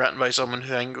written by someone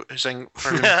whose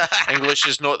English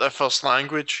is not their first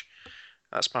language.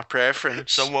 That's my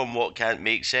preference. Someone what can't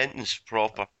make sentence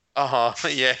proper.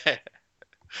 Yeah.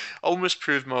 Almost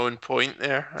proved my own point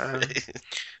there.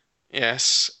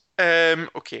 Yes.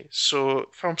 Okay, so the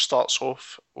film starts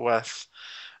off with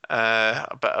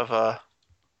a bit of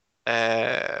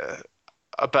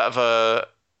a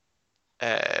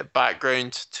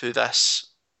background to this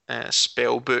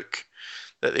spell book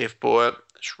that they've bought.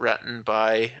 It's written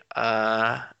by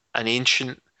an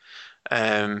ancient.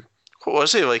 What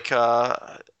was he like?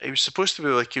 He was supposed to be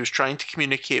like he was trying to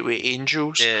communicate with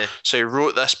angels. Yeah. So he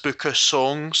wrote this book of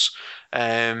songs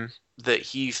that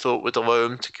he thought would allow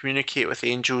him to communicate with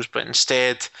angels, but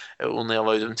instead it only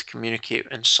allowed him to communicate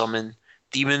and summon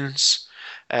demons.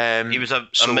 He was a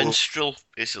minstrel,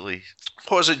 basically.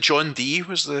 What was it? John Dee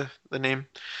was the name.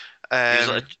 He was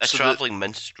like a travelling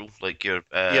minstrel, like your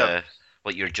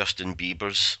Justin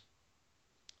Bieber's.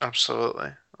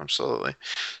 Absolutely.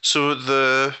 So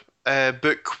the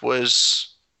book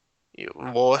was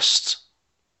lost,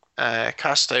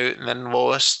 cast out, and then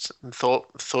lost, and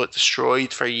thought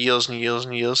destroyed for years and years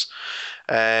and years,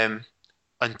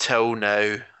 until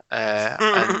now,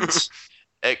 and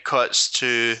it cuts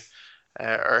to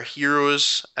our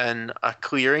heroes in a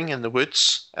clearing in the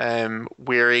woods,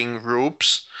 wearing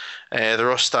robes.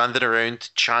 They're all standing around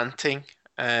chanting,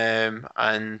 and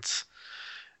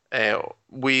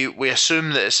we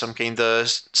assume that it's some kind of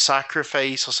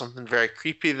sacrifice or something very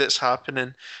creepy that's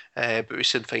happening, but we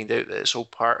soon find out that it's all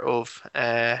part of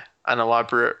an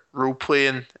elaborate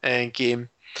role-playing game.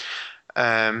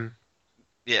 Well,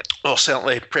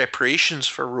 certainly preparations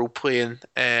for role-playing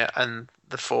and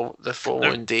the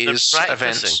following days'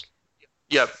 events.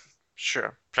 Yep,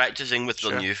 sure. Practicing with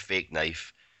their new fake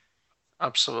knife.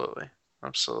 Absolutely.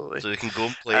 So they can go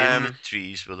and play in the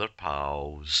trees with their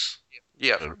pals.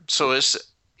 Yeah. So it's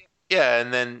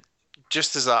and then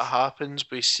just as that happens,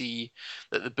 we see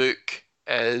that the book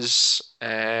is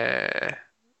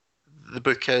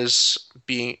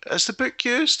being. Is the book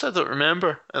used? I don't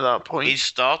remember at that point. He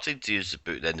started to use the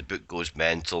book, then the book goes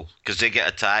mental because they get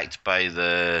attacked by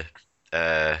the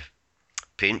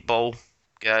paintball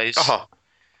guys.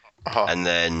 And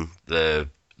then the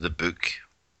book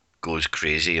goes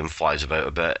crazy and flies about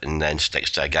a bit, and then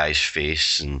sticks to a guy's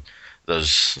face, and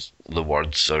the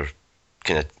words are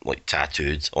kind of like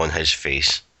tattooed on his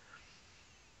face.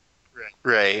 Right.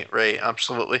 Right,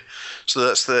 absolutely. So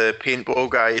that's the paintball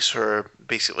guys who are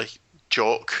basically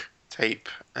jock type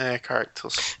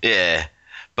characters. Yeah,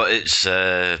 but it's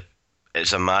a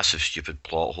massive stupid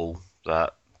plot hole,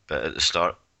 that bit at the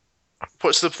start.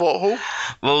 What's the plot hole?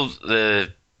 Well,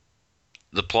 the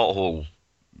plot hole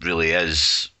really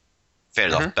is fair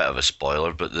enough, bit of a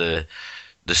spoiler, but the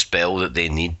spell that they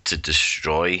need to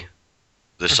destroy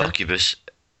the succubus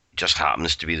just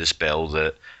happens to be the spell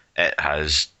that it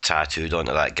has tattooed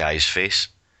onto that guy's face.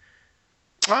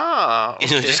 Ah, okay.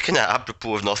 You know, just kind of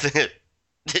apropos of nothing. It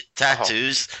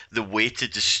tattoos the way to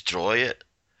destroy it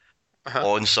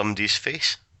on somebody's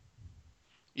face.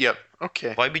 Yep.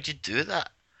 Okay. Why would you do that?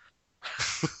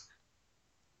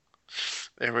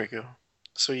 There we go.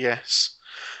 So yes,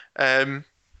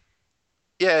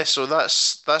 yeah. So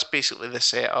that's basically the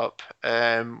setup.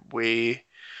 We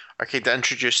are kind of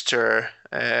introduced to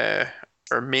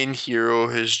our main hero,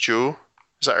 who's Joe.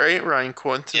 Is that right? Ryan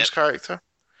Quanten's character.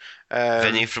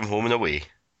 Vinny from Home and Away.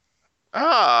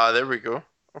 Ah, there we go.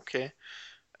 Okay.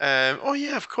 Oh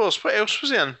yeah, of course. What else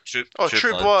was he in? True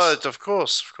True Blood, of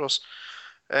course.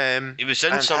 He was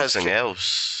in and something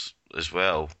else as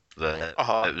well. That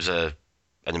it was an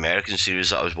American series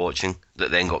that I was watching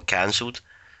that then got cancelled.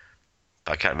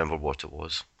 I can't remember what it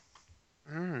was.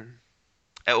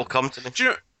 It'll come to me.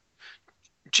 Do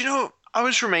you know? I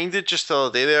was reminded just the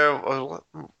other day there.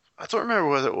 I don't remember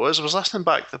what it was. I was listening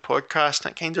back to the podcast,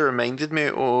 and it kind of reminded me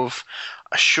of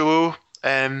a show.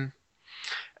 It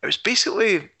was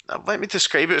basically, let me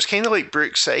describe it. It was kind of like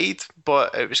Brookside,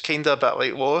 but it was kind of a bit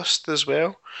like Lost as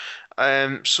well.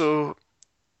 So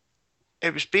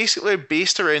it was basically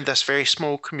based around this very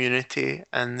small community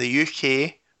in the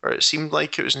UK, or it seemed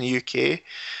like it was in the UK.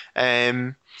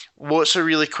 Lots of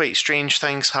really quite strange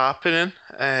things happening,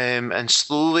 and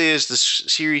slowly as the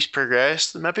series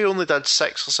progressed, maybe only did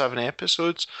 6 or 7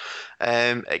 episodes,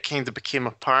 it kind of became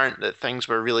apparent that things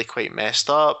were really quite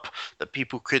messed up, that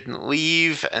people couldn't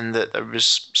leave, and that there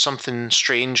was something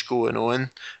strange going on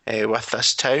with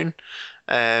this town.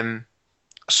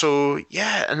 So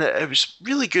yeah, and it was a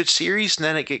really good series, and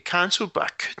then it got cancelled, but I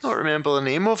could not remember the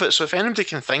name of it. So if anybody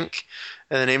can think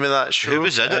of the name of that show, who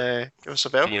was in it? Give us a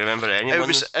bell. Can you remember anyone?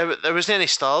 There wasn't any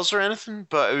stars or anything,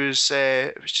 but it was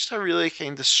just a really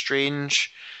kind of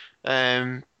strange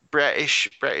British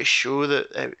show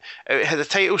that it had a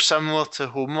title similar to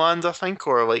Homeland, I think,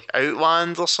 or like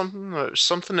Outland or something. It was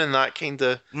something in that kind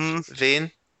of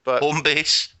vein. But Home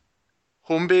Base.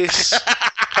 Home Base.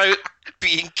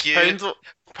 B&Q.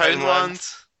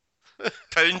 Poundland.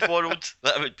 Pound World.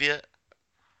 That would be it.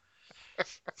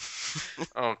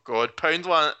 Oh God, Pound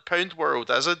World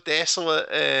is a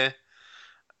desolate,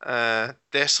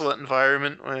 desolate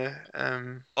environment where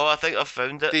I think I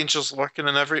found it. dangers lurking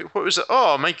in every. What was it?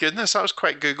 Oh my goodness, that was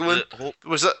quite googling.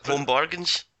 Was it Home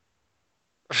Bargains?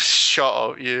 Shut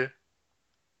up, you.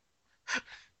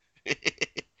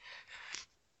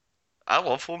 I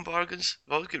love Home Bargains.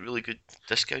 They always get really good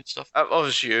discount stuff. That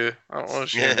was you. That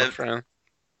was you, my friend.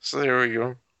 So there we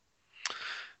go.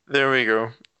 There we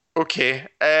go. Okay.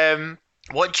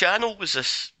 What channel was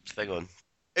this thing on?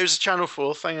 It was a Channel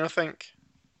 4 thing, I think.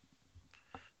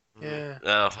 Yeah.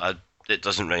 No, it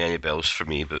doesn't ring any bells for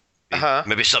me, but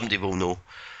maybe somebody will know.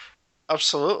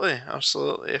 Absolutely.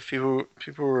 If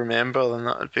people remember, then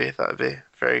that'd be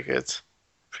very good.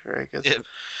 Very good. Yeah.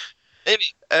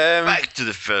 Maybe. Back to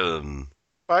the film.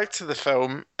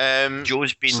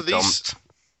 Joe's been dumped.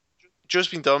 Joe's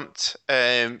been dumped.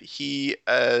 He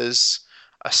is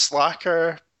a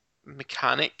slacker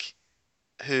mechanic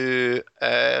who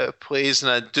plays in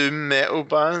a doom metal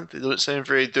band. They don't sound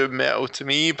very doom metal to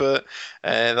me, but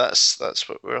that's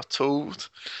what we're told.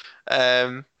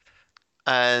 And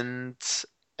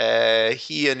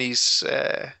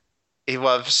he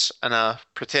lives in a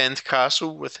pretend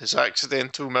castle with his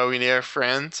accidental millionaire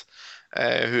friend, who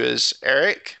is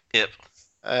Eric. Yep.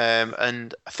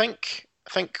 And I think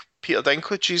Peter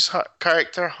Dinklage's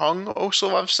character Hung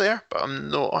also lives there, but I'm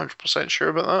not 100% sure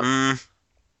about that.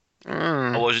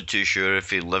 I wasn't too sure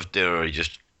if he lived there or he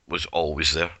just was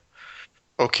always there.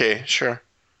 Okay, sure.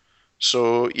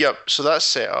 So so that's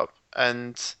set up,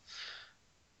 and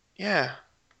yeah.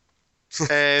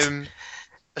 Sorry,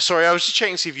 I was just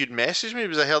checking to see if you'd messaged me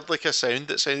because I heard like a sound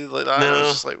that sounded like that. No. And I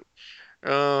was just like,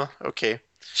 oh, okay.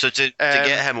 So to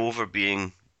get him over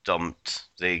being dumped,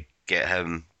 they get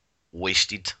him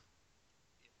wasted.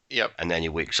 Yep. And then he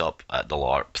wakes up at the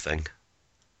LARP thing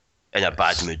in a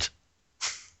bad mood.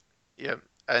 Yep.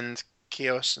 And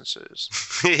chaos ensues.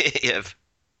 Yep.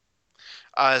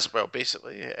 As well,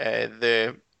 basically,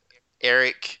 the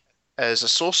Eric is a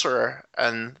sorcerer,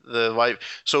 and the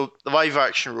live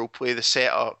action roleplay, the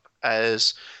setup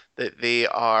is that they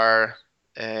are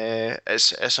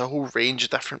it's a whole range of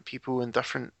different people and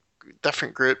different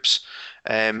groups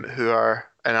who are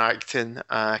enacting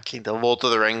a kind of Lord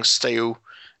of the Rings style,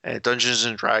 Dungeons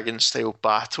and Dragons style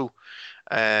battle.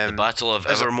 The Battle of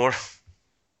Evermore.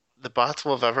 The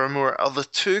Battle of Evermore. Are the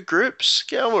two groups,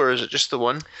 Gail, or is it just the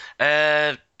one?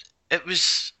 It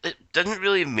didn't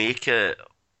really make it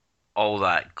all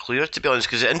that clear, to be honest,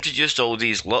 because it introduced all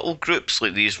these little groups,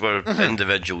 like these were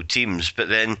individual teams, but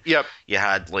then you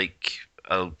had like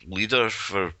a leader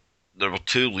there were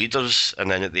two leaders, and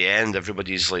then at the end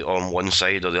everybody's like on one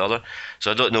side or the other.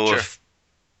 So I don't know if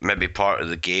maybe part of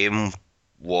the game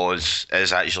is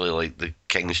actually like the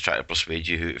king's trying to persuade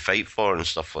you who to fight for and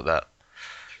stuff like that.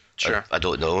 Sure. I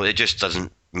don't know. It just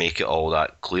doesn't make it all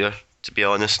that clear, to be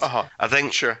honest. I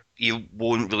think you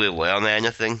won't really learn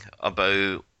anything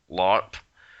about LARP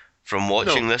from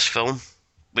watching this film,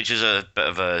 which is a bit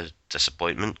of a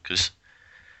disappointment because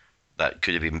that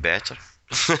could have been better.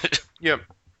 Yep.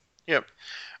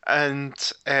 And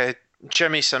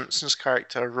Jimmy Simpson's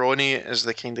character, Ronnie, is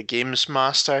the kind of games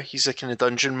master. He's the kind of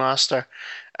dungeon master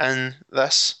in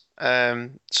this.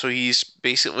 So he's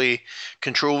basically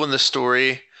controlling the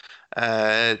story,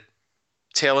 telling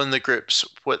the groups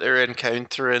what they're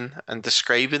encountering and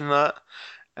describing that.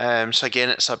 So again,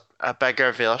 it's a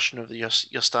bigger version of your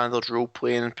standard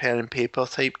role-playing pen and paper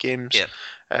type games. Yeah.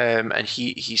 And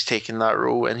he's taken that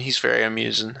role, and he's very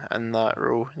amusing in that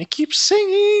role. And he keeps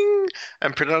singing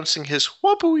and pronouncing his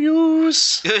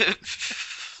W's,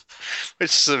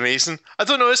 which is amazing. I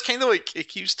don't know, it's kind of like he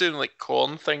keeps doing like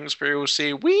corn things where he'll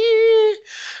say wee.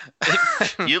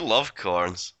 You love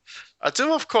corns. I do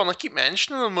love corn. I keep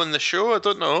mentioning them on the show. I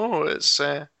don't know. It's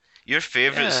your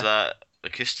favourite's that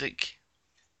acoustic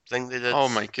thing they did. Oh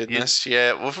my goodness!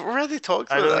 Yeah, we've already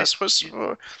talked about this.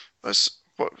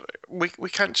 We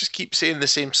can't just keep saying the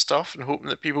same stuff and hoping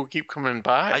that people keep coming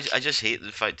back. I just hate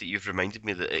the fact that you've reminded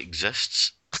me that it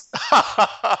exists.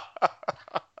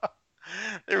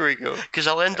 There we go. Because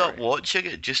I'll end up watching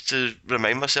it just to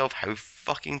remind myself how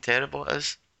fucking terrible it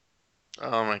is.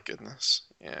 Oh my goodness!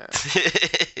 Yeah.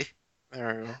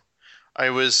 There we go. I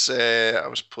was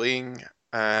playing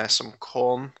some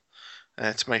Corn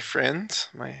to my friend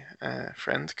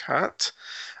Kat,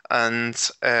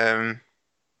 and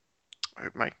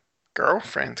my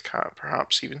girlfriend Kat,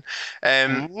 perhaps even,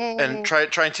 and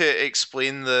trying to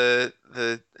explain the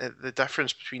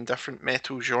difference between different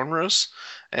metal genres.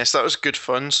 So that was good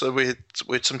fun. So we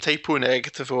had some Typo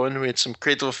Negative on, we had some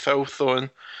Cradle of Filth on,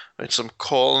 we had some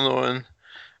Corn on.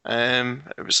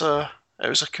 It was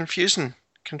a confusing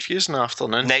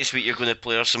afternoon. Next week you're going to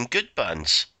play her some good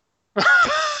bands.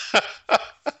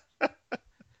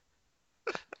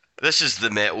 This is the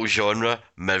metal genre,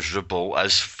 miserable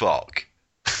as fuck.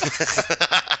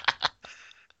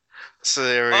 So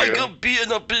there we go. I got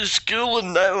beaten up in school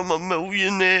and now I'm a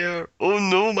millionaire. Oh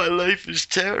no, my life is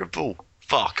terrible.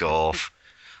 Fuck off.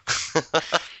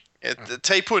 The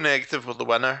Typo Negative were the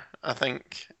winner, I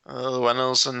think. The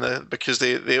winners, because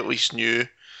they at least knew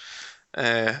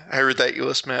how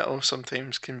ridiculous metal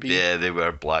sometimes can be. Yeah, they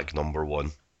were black number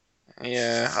one.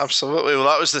 Yeah, absolutely. Well,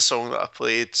 that was the song that I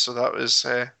played, so that was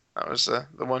the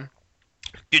one.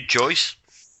 Good choice.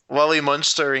 Willie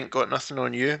Munster ain't got nothing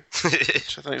on you.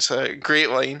 Which I think it's a great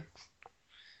line.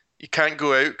 You can't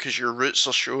go out because your roots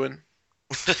are showing.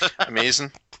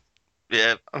 Amazing.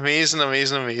 Yeah.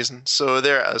 Amazing. So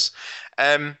there it is.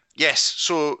 Yes,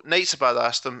 so Knights of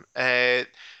Badassdom.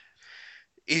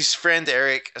 His friend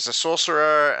Eric is a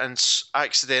sorcerer and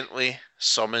accidentally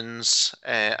summons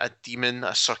a demon,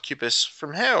 a succubus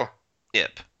from hell.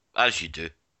 Yep, as you do.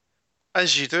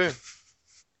 As you do.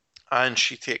 And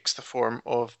she takes the form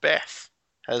of Beth,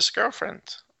 his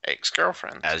girlfriend,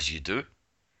 ex-girlfriend. As you do.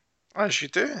 As you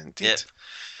do, indeed.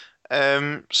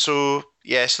 Yep. So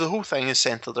the whole thing is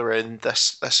centered around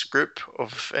this group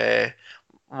of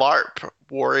LARP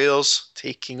warriors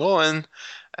taking on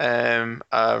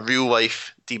a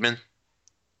real-life demon.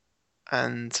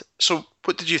 And so,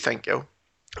 what did you think, Gil?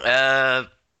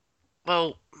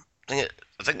 Well, I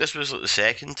think this was like the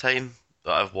second time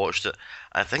that I've watched it.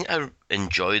 I think I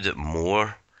enjoyed it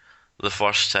more the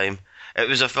first time. It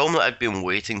was a film that I'd been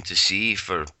waiting to see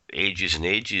for ages and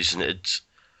ages, and it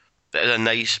had a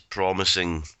nice,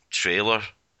 promising trailer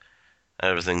and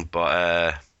everything,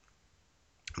 but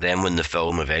then when the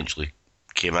film eventually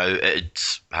came out,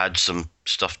 it had some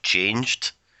stuff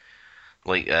changed.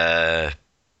 Like, the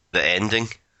ending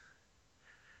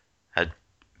had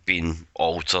been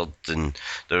altered, and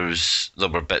there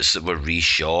were bits that were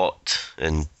reshot,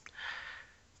 and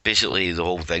basically the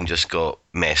whole thing just got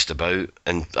messed about.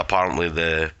 And apparently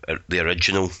the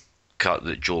original cut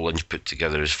that Joe Lynch put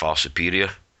together is far superior.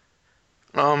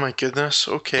 Oh my goodness.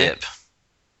 Okay. Yep.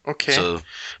 Okay. So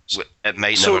it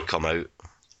might never come out.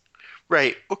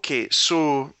 Right. Okay.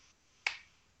 So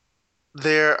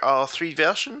there are 3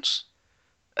 versions.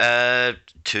 2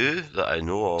 that I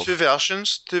know of. 2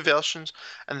 versions.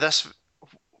 And this.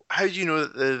 How do you know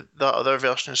that the other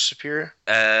version is superior?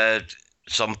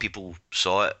 Some people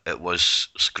saw it. It was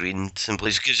screened in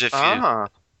places. Because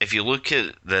if you look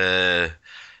at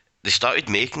they started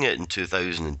making it in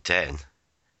 2010,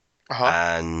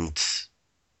 and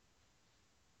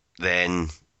then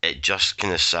it just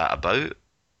kind of sat about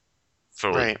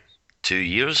for like 2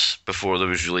 years before there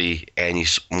was really any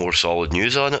more solid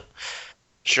news on it.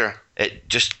 Sure. It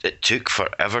took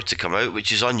forever to come out,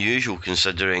 which is unusual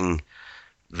considering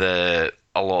a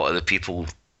lot of the people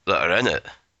that are in it,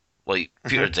 like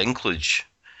Peter Dinklage,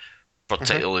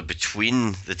 particularly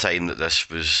between the time that this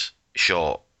was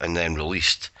shot and then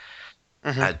released,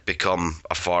 had become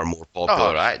a far more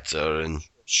popular actor. And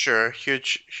sure,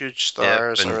 huge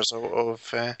star as a result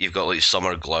of. You've got like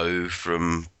Summer Glau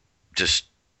from just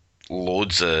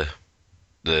loads of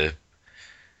the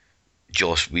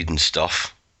Joss Whedon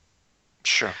stuff.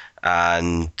 Sure.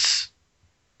 And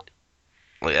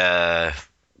like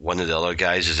one of the other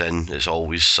guys is in It's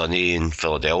Always Sunny in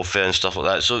Philadelphia and stuff like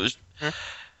that. So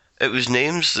it was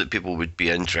names that people would be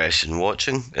interested in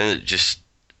watching, and it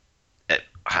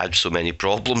had so many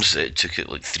problems that it took it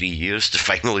like 3 years to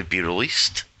finally be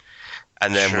released.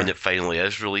 And then when it finally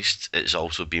is released, it's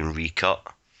also been recut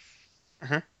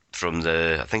from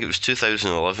I think it was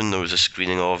 2011, there was a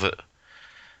screening of it,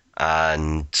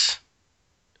 and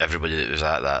everybody that was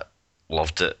at that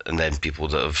loved it, and then people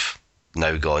that have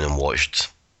now gone and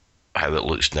watched how it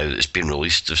looks now that it's been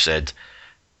released have said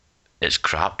it's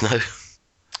crap now.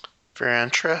 Very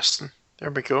interesting.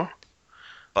 There we go.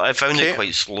 But I found it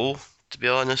quite slow, to be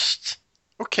honest.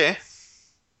 Okay.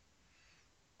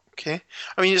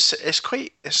 I mean,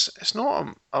 it's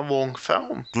not a long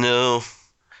film. No.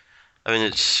 I mean,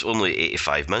 it's only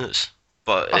 85 minutes.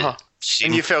 But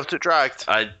and you felt it dragged?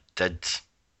 I did,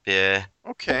 yeah.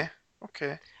 Okay.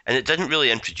 And it didn't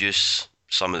really introduce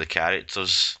some of the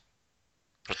characters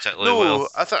particularly well. No,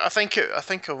 I think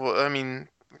I mean,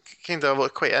 kind of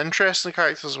look quite interesting. The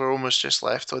characters were almost just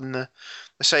left on the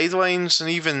sidelines, and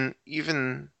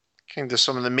even kind of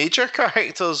some of the major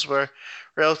characters were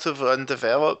relatively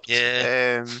undeveloped.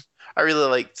 Yeah. I really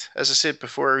liked, as I said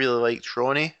before, I really liked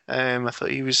Ronnie. I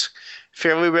thought he was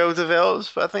fairly well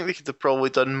developed, but I think they could have probably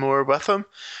done more with him.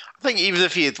 I think even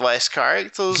if he had less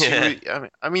characters, you do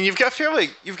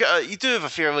have a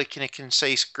fairly kind of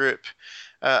concise group.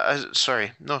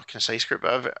 Sorry, not concise group,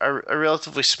 but a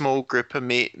relatively small group of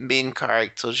main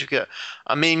characters. You've got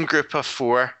a main group of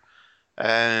 4.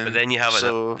 But then you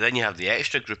have the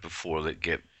extra group of 4 that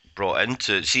get brought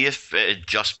into it. See if it had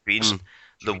just been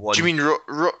the one. Do you mean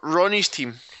Ronnie's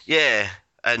team? Yeah,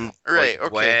 and right,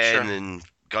 like Gwen and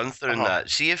Gunther and that.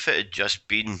 See if it had just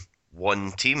been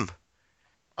one team,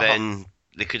 then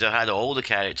they could have had all the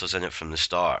characters in it from the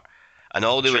start, and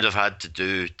all they would have had to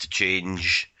do to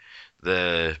change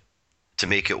to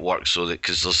make it work so that,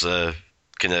 because there's a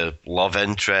kind of love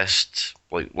interest,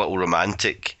 like little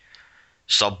romantic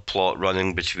subplot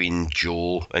running between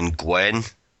Joe and Gwen,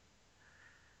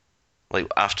 like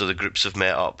after the groups have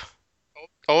met up.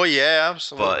 Oh yeah,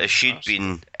 absolutely. But if she'd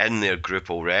been in their group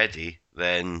already,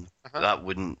 then that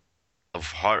wouldn't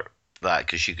have hurt that,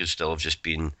 because she could still have just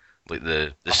been like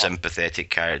the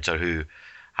sympathetic character who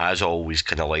has always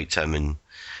kind of liked him,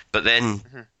 but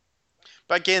then.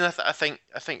 But again, I think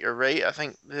you're right. I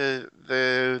think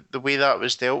the way that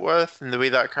was dealt with and the way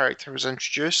that character was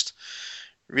introduced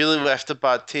really left a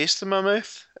bad taste in my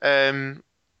mouth.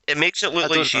 It makes it look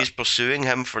like she's pursuing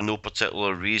him for no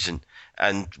particular reason,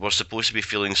 and we're supposed to be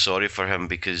feeling sorry for him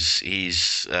because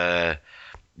he's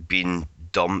been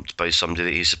dumped by somebody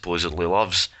that he supposedly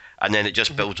loves. And then it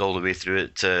just builds all the way through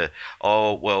it to,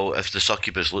 oh, well, if the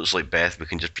succubus looks like Beth, we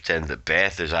can just pretend that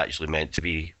Beth is actually meant to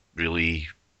be really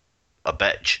a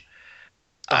bitch,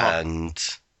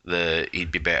 and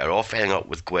he'd be better off ending up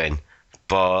with Gwen.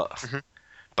 But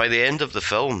by the end of the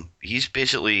film, he's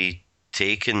basically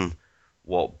taken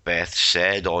what Beth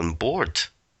said on board,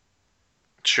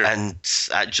 and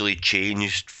actually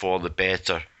changed for the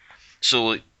better.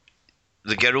 So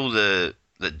the girl that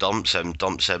dumps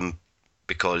him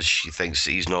because she thinks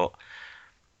that he's not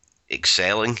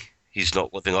excelling, he's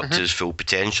not living up to his full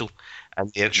potential. And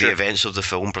the events of the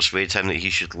film persuade him that he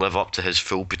should live up to his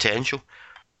full potential,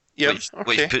 which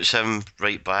puts him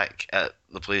right back at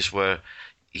the place where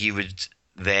he would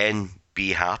then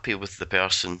be happy with the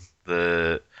person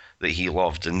that he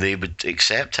loved, and they would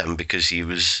accept him because he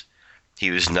was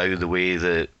he was now the way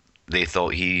that they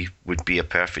thought he would be a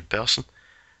perfect person.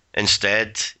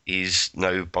 Instead, he's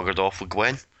now buggered off with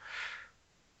Gwen.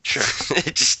 Sure.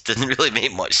 It just didn't really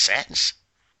make much sense.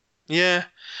 Yeah,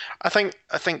 I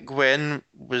think Gwen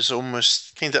was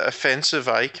almost kind of offensive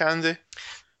eye candy.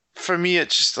 For me,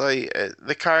 it's just like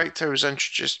the character was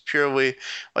introduced purely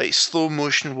like slow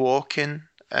motion walking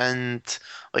and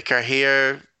like her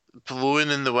hair blowing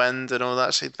in the wind and all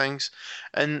that side of things.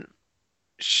 And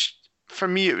for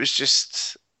me, it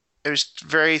was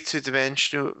very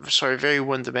two-dimensional. Sorry, very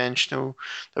one-dimensional.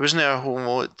 There wasn't a whole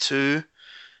lot to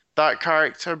that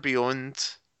character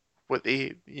beyond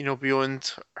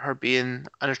beyond her being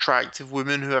an attractive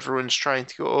woman who everyone's trying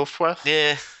to get off with.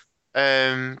 Yeah.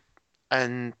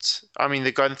 And I mean,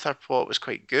 the Gunther plot was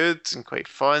quite good and quite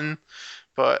fun,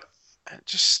 but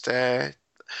just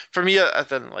for me, I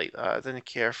didn't like that. I didn't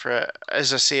care for it.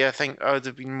 As I say, I think I would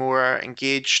have been more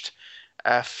engaged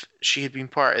if she had been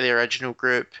part of the original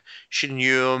group. She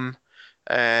knew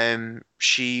him.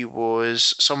 She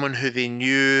was someone who they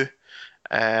knew.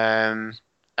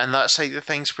 And that side of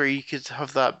things where you could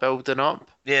have that building up.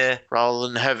 Yeah.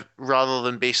 Rather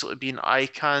than basically being eye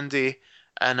candy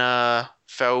in a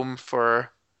film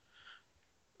for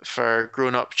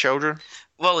grown-up children.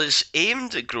 Well, it's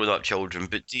aimed at grown-up children,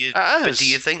 but do you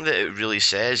think that it really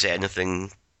says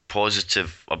anything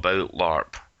positive about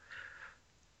LARP?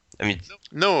 I mean,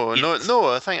 no.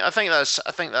 I think that's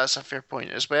a fair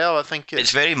point as well. I think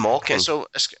it's very mocking. So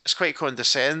it's quite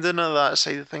condescending on that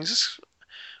side of things.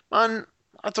 Man,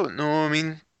 I don't know. I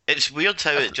mean, it's weird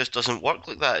how it just doesn't work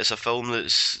like that. It's a film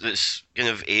that's kind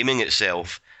of aiming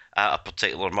itself at a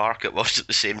particular market, whilst at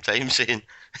the same time saying,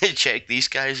 "Hey, check these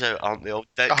guys out, aren't they all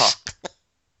dicks?"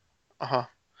 I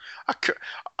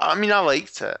mean, I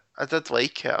liked it. I did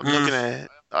like it. I'm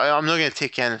not gonna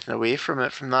take anything away from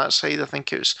it from that side. I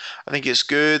think it's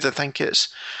good. I think it's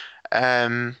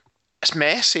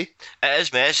messy. It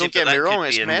is messy. Don't get me wrong.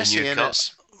 It's messy, and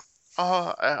it's.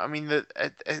 I mean,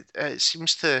 it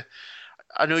seems to.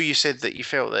 I know you said that you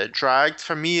felt that it dragged.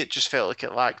 For me, it just felt like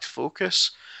it lacked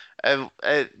focus.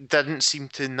 It didn't seem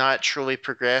to naturally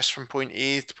progress from point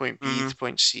A to point B to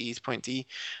point C to point D.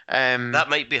 That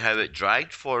might be how it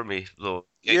dragged for me, though.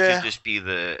 It could just be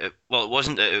it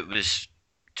wasn't that it was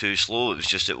too slow. It was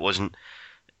just it wasn't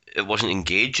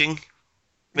engaging.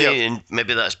 And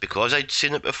maybe that's because I'd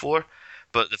seen it before.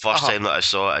 But the first time that I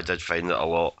saw it, I did find it a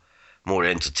lot more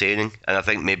entertaining. And I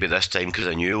think maybe this time, because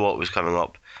I knew what was coming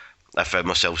up, I found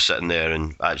myself sitting there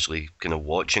and actually kind of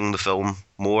watching the film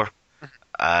more.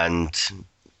 And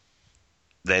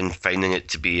then finding it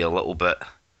to be a little bit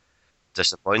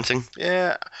disappointing.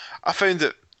 Yeah, I found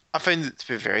it to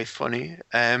be very funny,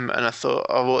 and I thought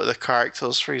a lot of the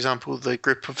characters, for example, the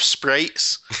group of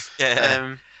sprites,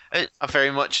 I very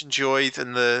much enjoyed,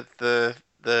 and the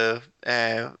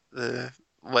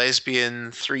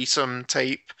lesbian threesome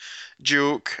type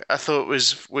joke I thought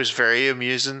was very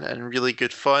amusing and really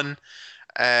good fun.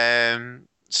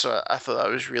 So I thought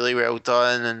that was really well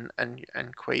done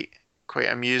and quite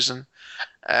amusing.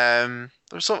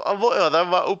 There's a lot of other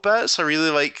little bits. I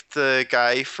really liked the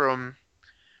guy from,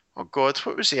 oh God,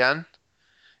 what was he in?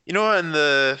 You know, in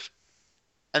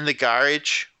the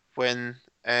garage when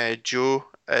Joe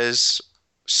is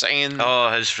singing.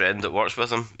 Oh, his friend that works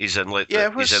with him. He's in like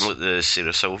the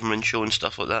Sarah Silverman show and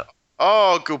stuff like that.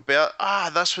 Oh, Gilbert.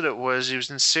 That's what it was. He was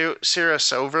in Sarah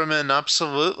Silverman.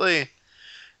 Absolutely.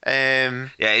 Yeah,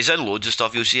 he's in loads of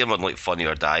stuff. You'll see him on like Funny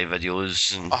or Die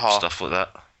videos and stuff like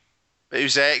that. But he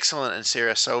was excellent in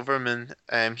Sarah Silverman.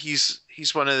 He's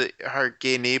one of her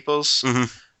gay neighbours,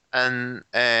 and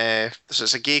so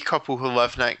it's a gay couple who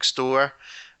live next door,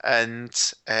 and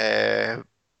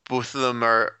both of them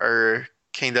are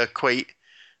kind of quite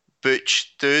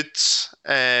butch dudes,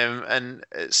 and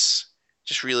it's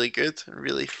just really good and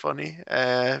really funny.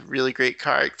 Really great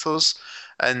characters.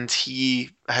 And he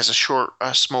has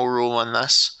a small role in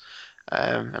this,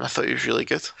 and I thought he was really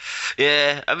good.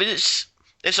 Yeah, I mean it's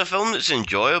a film that's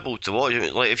enjoyable to watch.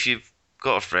 Like if you've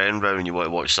got a friend round and you want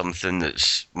to watch something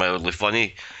that's mildly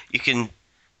funny, you can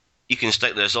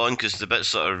stick this on because the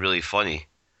bits that are really funny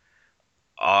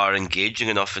are engaging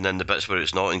enough, and then the bits where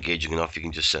it's not engaging enough, you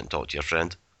can just sit and talk to your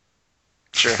friend.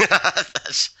 Sure,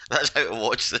 that's how to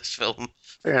watch this film.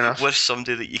 Fair enough. With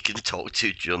somebody that you can talk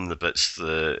to during the bits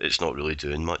that it's not really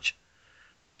doing much.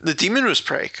 The demon was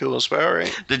pretty cool as well,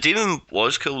 right? The demon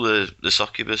was cool, the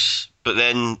succubus, but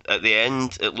then at the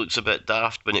end it looks a bit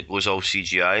daft when it goes all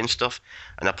CGI and stuff.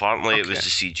 And apparently it was the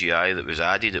CGI that was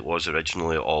added. It was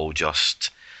originally all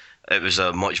just. It was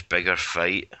a much bigger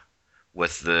fight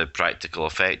with the practical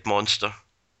effect monster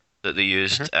that they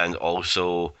used, and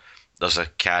also there's a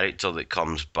character that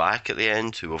comes back at the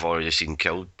end who we've already seen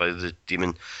killed by the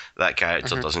demon. That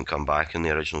character doesn't come back in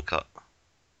the original cut.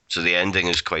 So the ending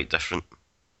is quite different.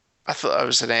 I thought that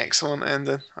was an excellent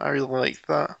ending. I really liked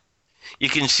that. You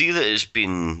can see that it's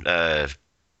been,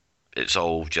 it's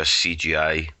all just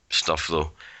CGI stuff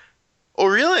though. Oh,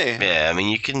 really? Yeah, I mean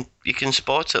you can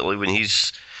spot it like when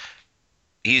he's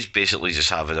basically just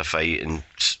having a fight and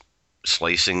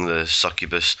slicing the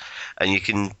succubus, and you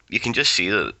can just see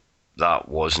that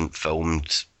wasn't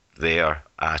filmed there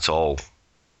at all.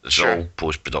 It's all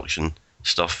post-production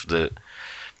stuff so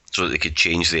that they could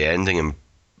change the ending and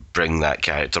bring that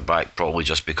character back, probably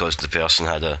just because the person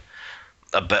had a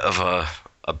bit of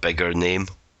a bigger name.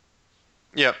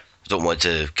 Yep. I don't want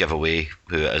to give away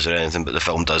who it is or anything, but the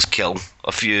film does kill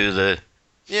a few of the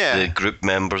group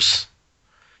members.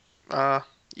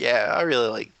 Yeah, I really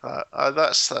like that.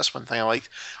 That's one thing I liked.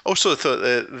 Also, thought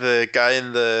the guy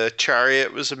in the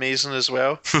chariot was amazing as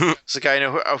well. It's a guy in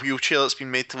a wheelchair that's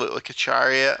been made to look like a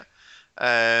chariot.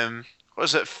 What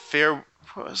was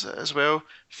it as well?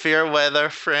 Fairweather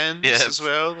Friends as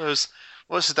well. There's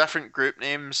lots of different group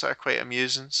names that are quite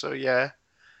amusing. So yeah,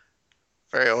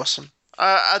 very awesome.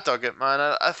 I dug it,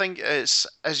 man. I think it's,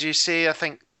 as you say, I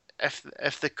think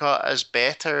if the cut is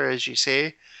better, as you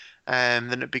say,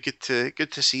 then it'd be good to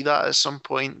see that at some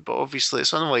point. But obviously,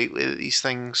 it's unlikely that these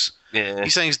things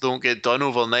don't get done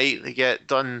overnight. They get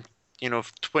done,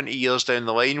 20 years down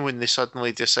the line when they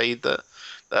suddenly decide that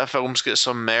a film's got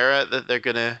some merit, that they're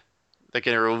gonna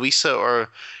release it, or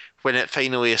when it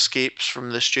finally escapes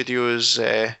from the studio's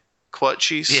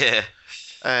clutches. Yeah.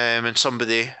 And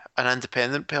an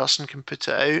independent person can put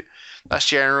it out. That's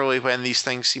generally when these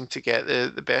things seem to get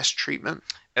the best treatment.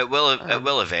 It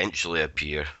will eventually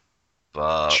appear,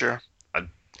 but sure. I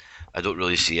don't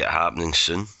really see it happening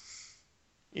soon.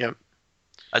 Yep.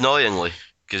 Annoyingly,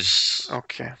 because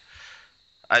okay,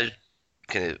 I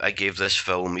gave this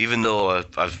film, even though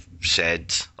I've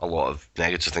said a lot of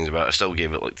negative things about it, I still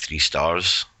gave it like 3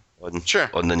 stars on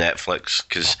the Netflix,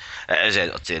 because it is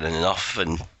entertaining enough,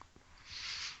 and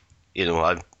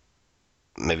I've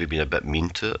maybe been a bit mean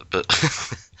to it, but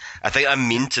I think I'm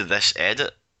mean to this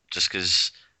edit just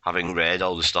because, having read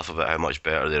all the stuff about how much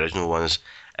better the original one is,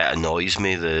 it annoys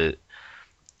me that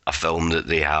a film that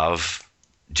they have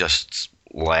just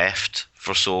left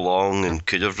for so long and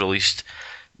could have released,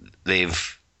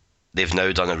 they've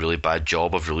now done a really bad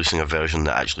job of releasing a version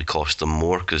that actually cost them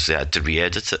more because they had to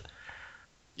re-edit it.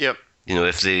 Yep.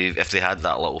 If they had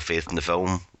that little faith in the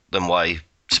film, then why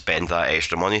spend that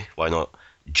extra money? Why not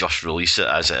just release it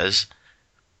as it is?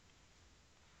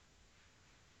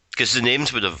 Because the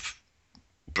names would have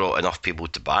brought enough people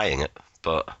to buying it,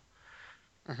 but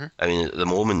I mean, at the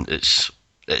moment its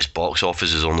box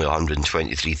office is only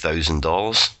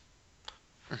 $123,000,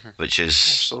 which is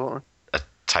absolutely a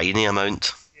tiny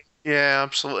amount. Yeah,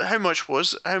 absolutely. How much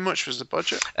was the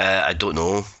budget? I don't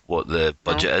know what the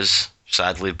budget is,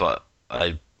 sadly, but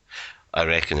I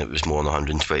reckon it was more than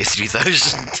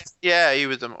 123,000. Yeah, you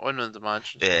would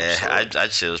imagine. Yeah,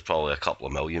 I'd say there's probably a couple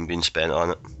of million being spent on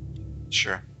it.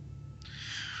 Sure.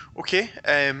 Okay,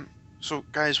 so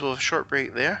guys, we'll have a short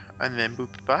break there, and then we'll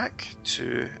be back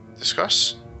to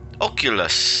discuss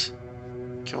Oculus,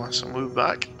 and we'll be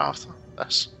back after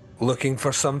this. Looking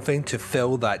for something to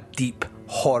fill that deep,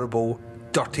 horrible,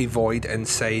 dirty void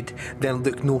inside? Then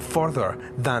look no further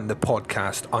than the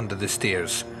podcast Under the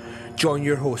Stairs. Join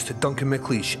your host Duncan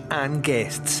McLeish and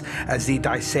guests as they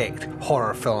dissect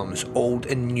horror films old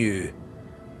and new.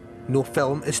 No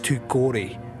film is too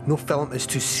gory, no film is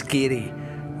too scary,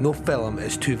 no film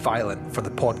is too violent for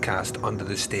the podcast Under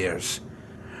the Stairs.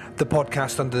 The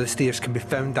podcast Under the Stairs can be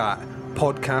found at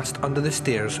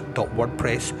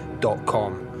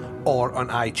podcastunderthestairs.wordpress.com or on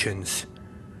iTunes.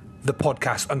 The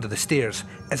podcast Under the Stairs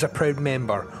is a proud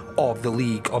member of the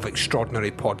League of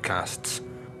Extraordinary Podcasts.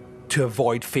 To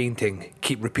avoid fainting,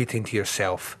 keep repeating to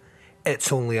yourself,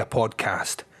 it's only a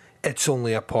podcast. It's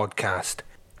only a podcast.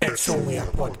 It's only a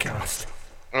podcast.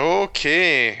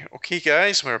 Okay,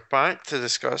 guys, we're back to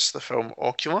discuss the film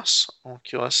Oculus.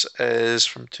 Oculus is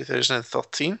from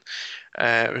 2013.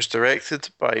 It was directed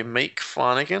by Mike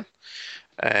Flanagan.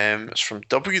 It's from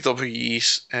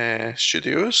WWE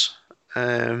Studios.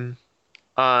 And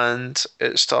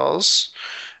it stars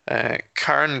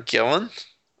Karen Gillan,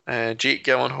 Jake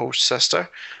Gyllenhaal's sister,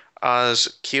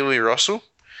 as Kaylee Russell,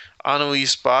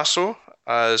 Annalise Basso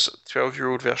as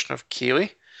 12-year-old version of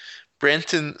Kaylee,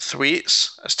 Brenton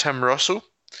Thwaites as Tim Russell,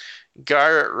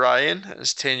 Garrett Ryan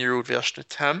as 10-year-old version of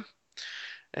Tim,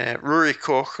 Rory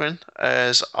Cochrane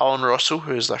as Alan Russell,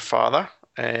 who is their father,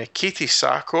 Katie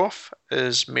Sackhoff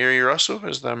as Mary Russell,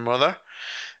 as their mother,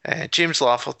 James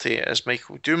Lafferty as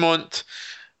Michael Dumont,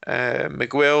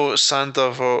 Miguel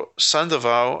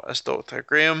Sandoval as Dr.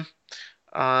 Graham,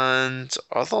 and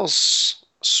others.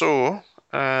 So,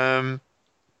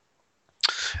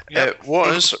 it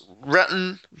was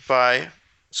written by.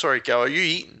 Sorry, Gal, are you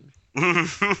eating?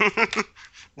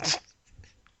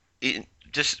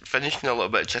 Just finishing a little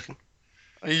bit of chicken.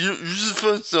 You just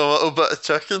finished a little bit of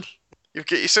chicken. You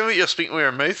sound like you're speaking with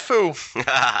your mouth full.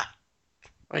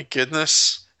 My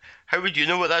goodness. How would you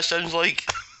know what that sounds like?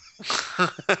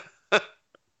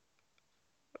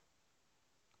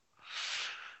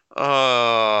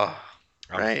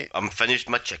 Right. I'm finished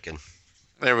my chicken.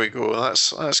 There we go.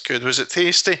 That's good. Was it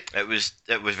tasty? It was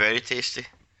very tasty.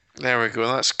 There we go.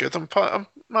 That's good.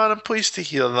 I'm pleased to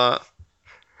hear that.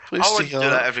 I would do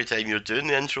that every time you're doing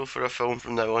the intro for a film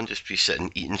from now on. Just be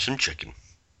sitting eating some chicken.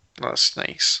 That's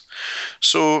nice.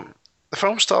 So the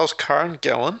film stars Karen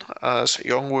Gillan as a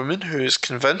young woman who is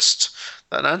convinced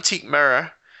that an antique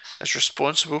mirror is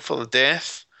responsible for the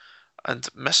death and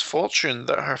misfortune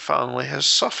that her family has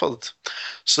suffered.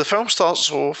 So the film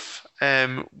starts off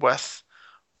with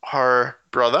her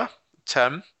brother,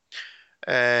 Tim,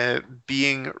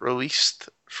 being released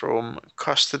from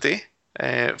custody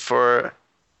for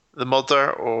the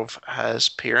murder of his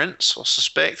parents, or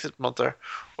suspected murder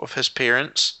of his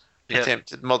parents,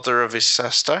 attempted murder of his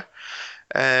sister.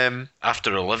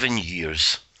 After 11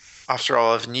 years. After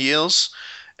 11 years,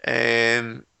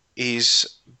 he's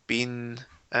been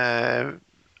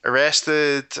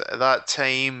arrested at that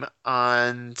time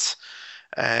and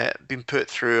been put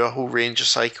through a whole range of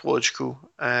psychological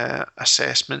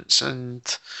assessments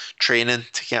and training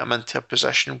to get him into a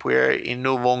position where he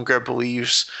no longer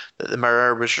believes that the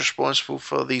mirror was responsible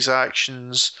for these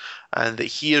actions and that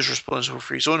he is responsible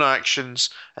for his own actions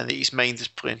and that his mind is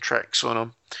playing tricks on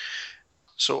him.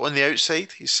 So on the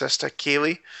outside, his sister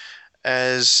Kaylee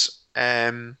is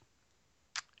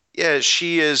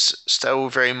she is still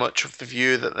very much of the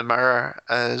view that the mirror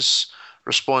is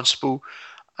responsible,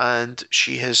 and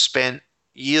she has spent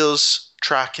years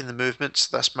tracking the movements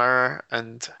of this mirror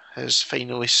and has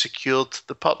finally secured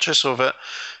the purchase of it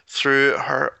through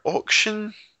her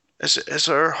auction. Is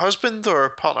her husband or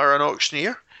partner an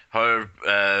auctioneer? Her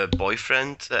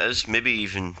boyfriend, that is, maybe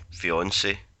even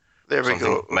fiance. There we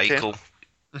go. Okay. Michael.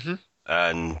 Mm-hmm.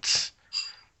 And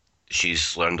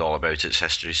she's learned all about its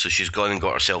history, so she's gone and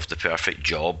got herself the perfect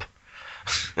job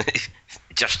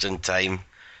just in time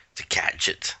to catch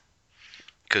it,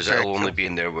 because it'll only be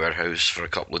in their warehouse for a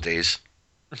couple of days.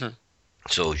 Mm-hmm.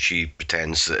 So she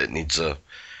pretends that it needs a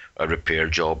repair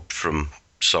job from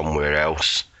somewhere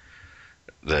else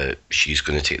that she's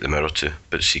going to take the mirror to,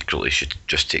 but secretly she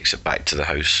just takes it back to the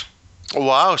house.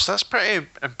 Wow, so that's pretty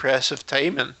impressive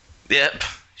timing. Yep,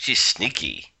 she's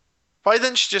sneaky. Why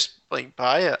didn't she just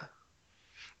buy it?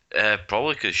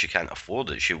 Probably because she can't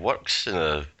afford it. She works in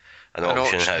an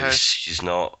auction house. She's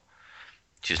not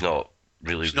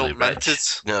really not minted.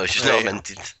 Rich. No, she's not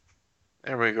minted.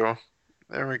 There we go.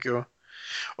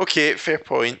 Okay, fair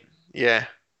point. Yeah,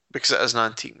 because it is an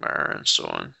antique mirror and so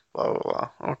on. Blah blah blah.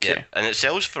 Okay. Yeah, and it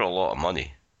sells for a lot of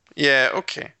money. Yeah.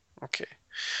 Okay.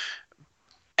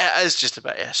 It is just a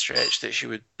bit of a stretch that she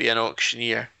would be an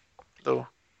auctioneer, though.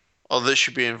 Or that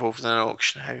she'd be involved in an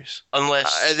auction house.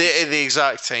 Unless... At the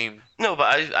exact time. No,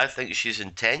 but I think she's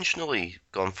intentionally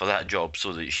gone for that job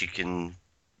so that she can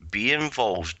be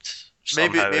involved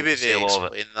somehow. Maybe they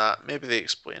explain that. Maybe they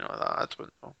explain all that. I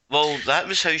don't know. Well, that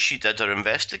was how she did her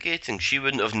investigating. She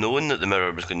wouldn't have known that the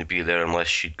mirror was going to be there unless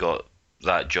she'd got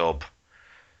that job.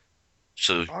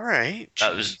 So... All right.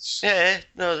 That was... Yeah,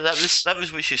 no, that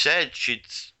was what she said. She'd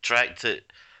tracked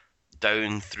it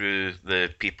down through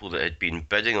the people that had been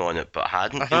bidding on it but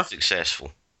hadn't been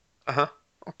successful.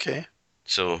 Okay.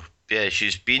 So, yeah,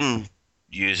 she's been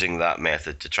using that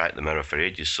method to track the mirror for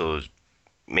ages, so it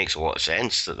makes a lot of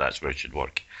sense that that's where it should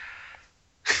work.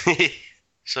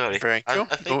 Sorry. Very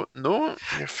cool. No,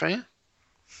 you're fine.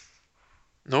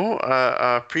 No,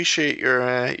 I appreciate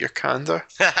your candour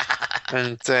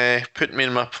and putting me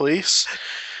in my place.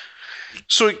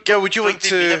 So, Gil, would you like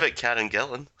to? About Karen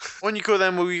Gillan. When you go,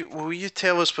 then will you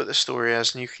tell us what the story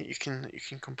is, and you can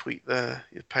complete the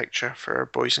picture for our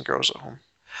boys and girls at home.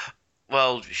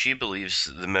 Well, she believes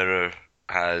that the mirror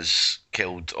has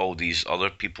killed all these other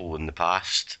people in the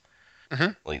past,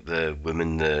 like the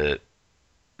woman that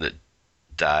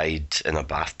died in a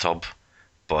bathtub,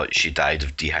 but she died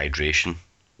of dehydration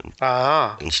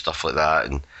and stuff like that.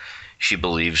 And she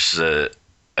believes that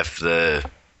if the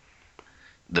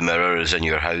mirror is in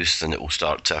your house, then it will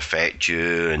start to affect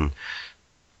you, and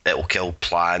it will kill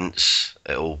plants,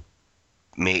 it will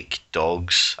make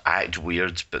dogs act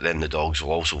weird, but then the dogs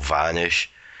will also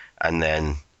vanish. and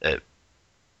then it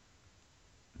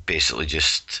basically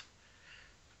just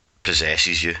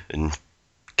possesses you and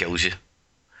kills you.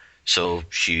 So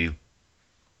she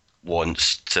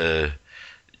wants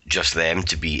just them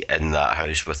to be in that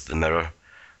house with the mirror,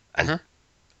 and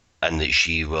that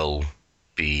she will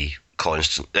be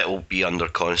it will be under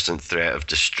constant threat of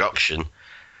destruction,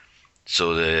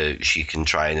 so that she can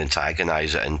try and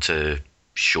antagonize it into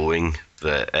showing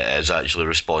that it is actually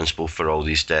responsible for all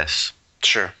these deaths.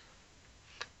 Sure.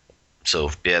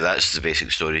 So yeah, that's the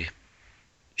basic story.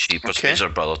 She persuades her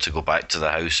brother to go back to the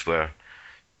house where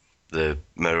the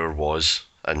mirror was,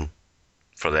 and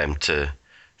for them to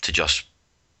just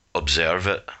observe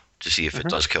it to see if it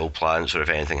does kill plants or if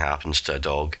anything happens to a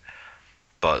dog.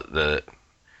 But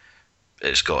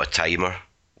it's got a timer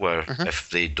where if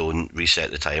they don't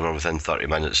reset the timer within 30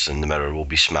 minutes, then the mirror will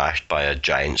be smashed by a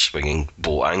giant swinging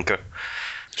boat anchor.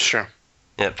 Sure.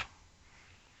 Yep.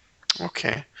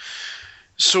 Okay.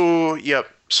 So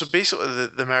So basically,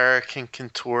 the mirror can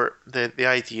contort the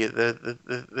idea.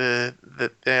 The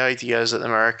idea is that the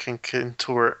mirror can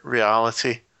contort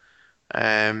reality,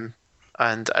 and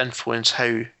influence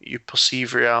how you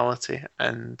perceive reality.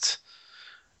 And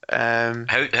how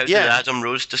did Adam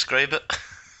Rose describe it?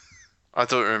 I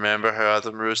don't remember how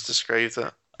Adam Rose described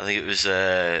it. I think it was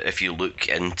if you look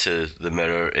into the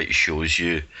mirror, it shows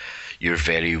you your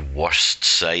very worst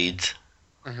side.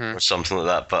 Or something like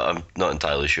that, but I'm not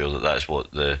entirely sure that that's what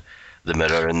the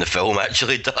mirror in the film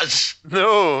actually does.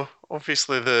 No,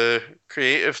 obviously the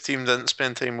creative team didn't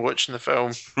spend time watching the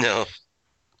film. No.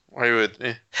 Why would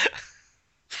they?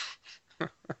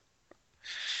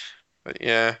 But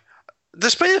yeah,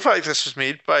 despite the fact this was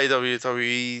made by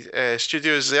WWE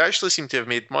Studios, they actually seem to have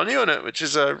made money on it, which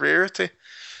is a rarity.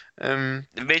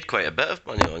 They made quite a bit of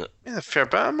money on it. Yeah, a fair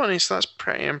bit of money, so that's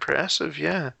pretty impressive,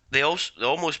 yeah. They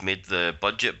almost made the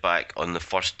budget back on the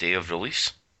first day of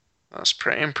release. That's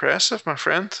pretty impressive, my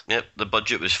friend. Yep, the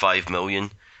budget was $5 million,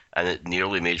 and it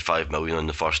nearly made $5 million on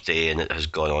the first day, and it has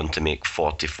gone on to make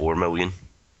 $44 million.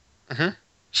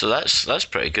 So that's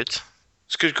pretty good.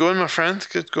 It's good going, my friend.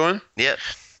 Good going. Yep.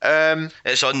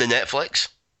 It's on the Netflix.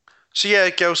 So yeah,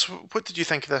 Gils, what did you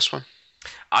think of this one?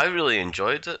 I really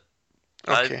enjoyed it.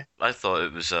 Okay. I thought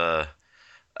it was a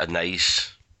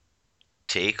nice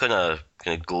take on a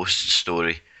kind of ghost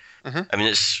story. I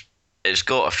mean, it's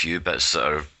got a few bits that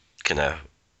are kind of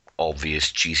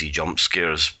obvious cheesy jump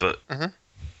scares, but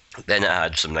then it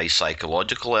had some nice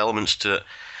psychological elements to it,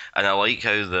 and I like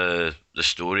how the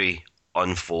story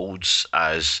unfolds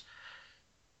as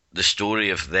the story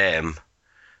of them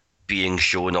being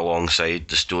shown alongside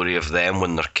the story of them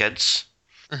when they're kids,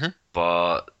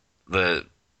 but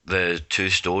the two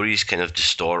stories kind of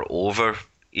distort over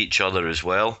each other as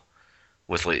well,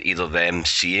 with like either them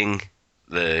seeing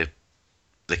the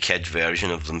kid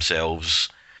version of themselves,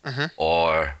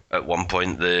 or at one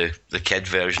point the kid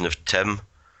version of Tim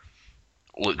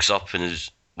looks up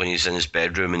when he's in his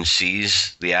bedroom and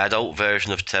sees the adult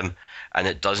version of Tim, and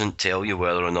it doesn't tell you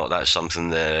whether or not that's something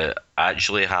that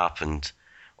actually happened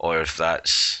or if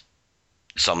that's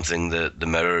something that the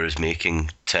mirror is making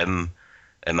Tim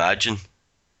imagine.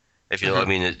 If you know what I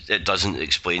mean, it doesn't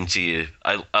explain to you.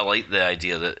 I like the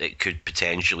idea that it could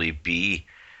potentially be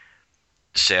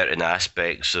certain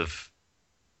aspects of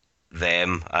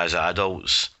them as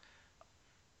adults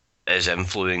is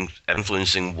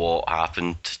influencing what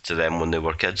happened to them when they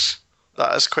were kids.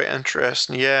 That is quite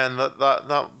interesting, yeah, and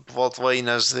that bloodline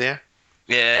is there.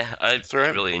 Yeah, I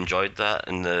really enjoyed that,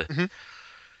 and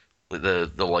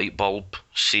the light bulb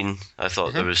scene. I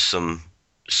thought there was some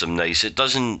nice. It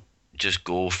doesn't just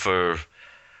go for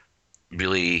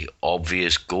really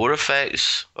obvious gore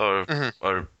effects or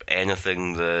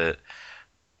anything that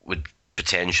would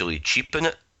potentially cheapen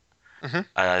it. And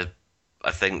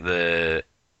I think that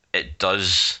it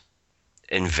does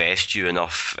invest you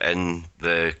enough in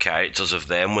the characters of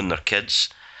them when they're kids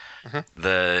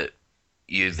that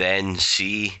you then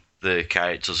see the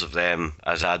characters of them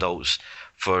as adults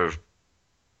for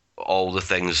all the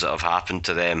things that have happened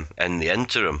to them in the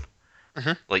interim.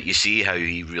 Like, you see how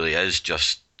he really is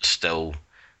just still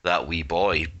that wee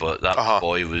boy, but that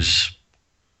boy was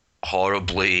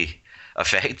horribly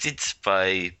affected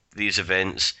by these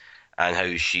events, and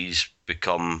how she's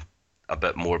become a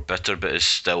bit more bitter but is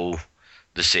still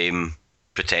the same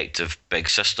protective big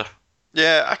sister.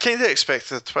 Yeah, I kind of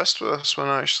expected a twist with this one,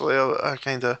 actually.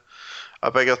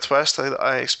 A bigger twist.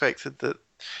 I expected that,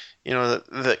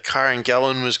 that Karen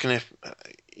Gillan was going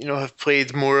to, have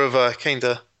played more of a kind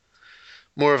of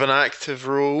more of an active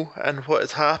role in what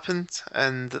had happened,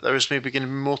 and that there was maybe going to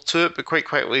be more to it. But quite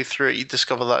quickly through it, you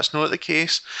discover that's not the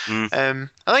case. I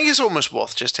think it's almost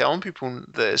worth just telling people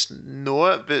that it's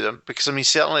not, but because I mean,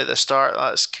 certainly at the start,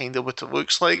 that's kind of what it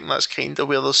looks like, and that's kind of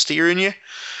where they're steering you.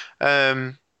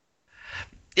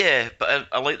 Yeah, but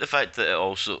I like the fact that it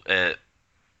also it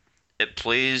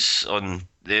plays on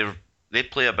they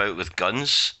play about with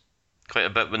guns quite a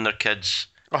bit when they're kids,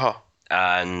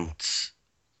 and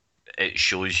it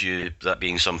shows you that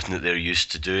being something that they're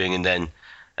used to doing, and then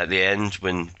at the end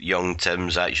when young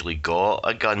Tim's actually got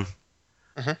a gun,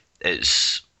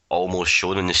 it's almost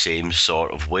shown in the same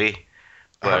sort of way,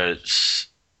 where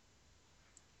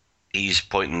he's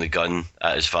pointing the gun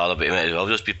at his father, but he might as well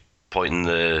just be pointing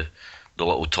the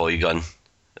little toy gun.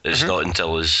 It's not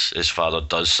until his father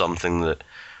does something that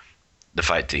the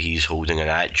fact that he's holding an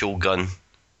actual gun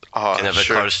kind of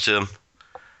occurs to him.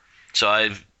 So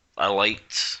I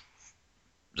liked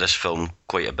this film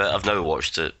quite a bit. I've now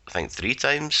watched it, I think, 3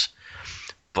 times.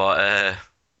 But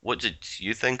what did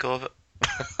you think of it?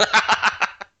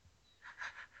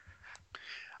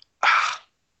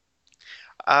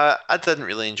 I didn't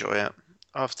really enjoy it,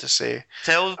 I have to say.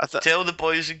 Tell the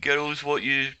boys and girls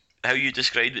how you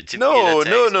described it to me. No.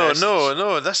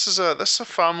 This is a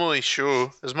family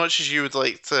show. As much as you would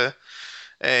like to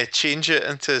change it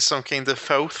into some kind of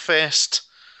filth fest,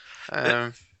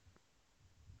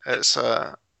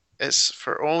 it's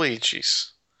for all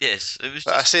ages. Yes, it was.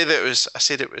 But I said it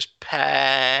was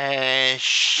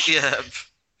pesh. Yeah,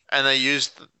 and I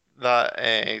used that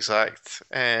exact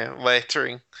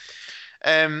lettering.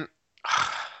 I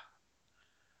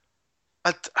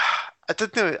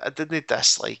didn't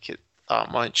dislike it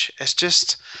that much. It's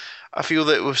just I feel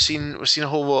that we've seen a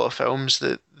whole lot of films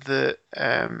that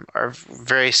are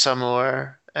very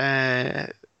similar,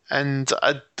 and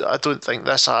I don't think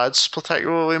this adds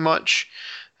particularly much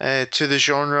to the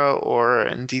genre or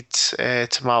indeed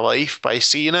to my life by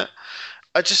seeing it.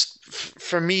 I just,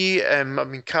 for me, I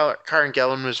mean, Karen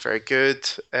Gillan was very good.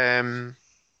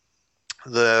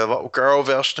 The little girl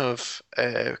version of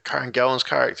Karen Gillan's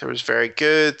character was very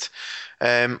good.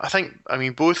 I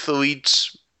mean, both the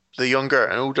leads, the younger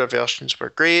and older versions, were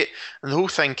great, and the whole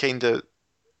thing kind of,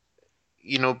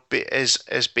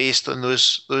 is based on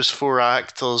those 4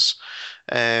 actors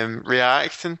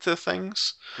reacting to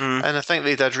things, and I think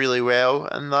they did really well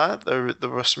in that. There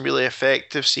were some really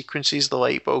effective sequences. The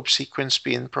light bulb sequence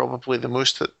being probably the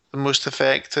most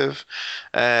effective.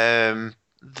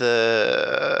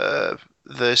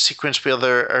 The sequence where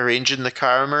they're arranging the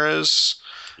cameras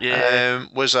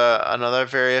was another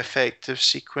very effective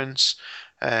sequence,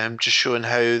 just showing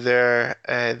how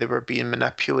they were being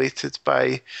manipulated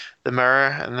by the mirror,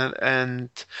 and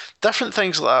different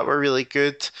things like that were really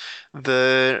good.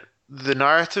 The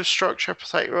narrative structure,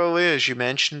 particularly as you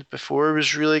mentioned before,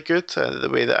 was really good. The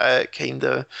way that it kind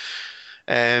of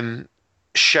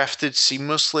shifted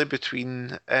seamlessly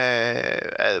between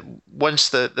once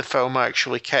the film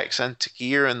actually kicks into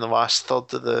gear in the last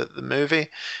third of the movie,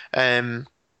 the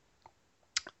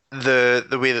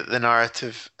way that the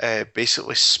narrative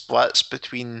basically splits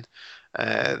between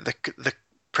the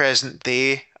present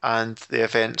day and the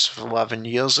events of 11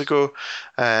 years ago,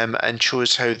 and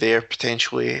shows how they're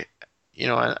potentially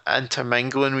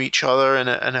intermingling with each other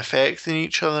and affecting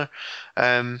each other.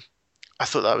 I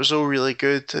thought that was all really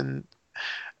good, and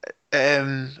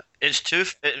it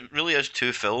really is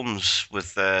 2 films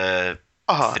with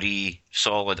 3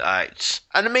 solid acts,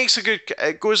 and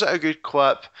it goes at a good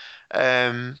clip.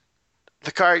 The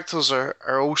characters are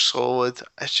all solid.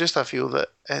 It's just I feel that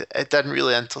it didn't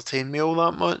really entertain me all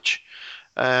that much.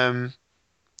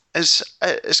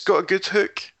 It's got a good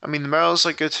hook. I mean, the mirror's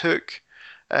a good hook,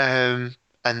 and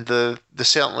the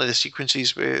certainly the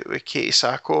sequences with Katie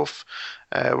Sackhoff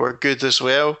were good as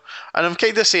well. And I'm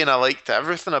kind of saying I liked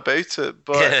everything about it,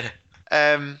 but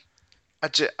I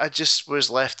just was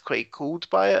left quite cold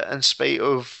by it, in spite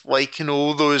of liking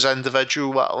all those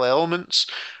individual little elements.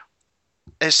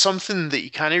 It's something that you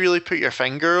can't really put your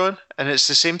finger on, and it's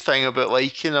the same thing about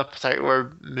liking a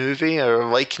particular movie or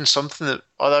liking something that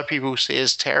other people say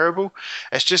is terrible.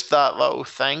 It's just that little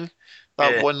thing,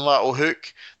 that one little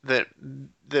hook that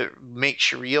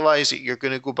makes you realise that you're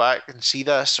going to go back and see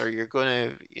this, or you're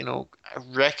going to,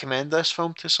 recommend this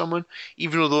film to someone,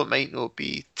 even though it might not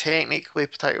be technically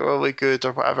particularly good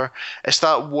or whatever. It's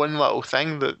that one little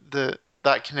thing that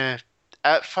kind of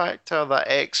it factor, that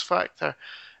X factor,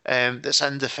 that's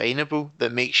indefinable,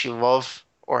 that makes you love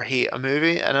or hate a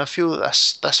movie. And I feel that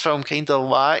this film kind of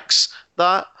lacks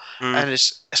that. And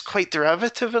it's quite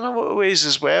derivative in a lot of ways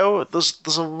as well. There's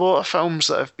a lot of films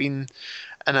that have been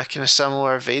in a kind of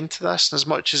similar vein to this. And as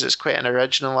much as it's quite an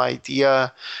original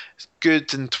idea, it's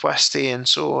good and twisty and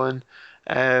so on.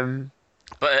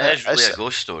 But it is really a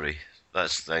ghost story.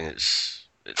 That's the thing. It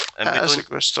is a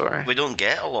ghost story. We don't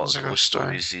get a lot It's of a ghost ghost story.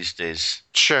 stories these days.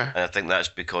 Sure. And I think that's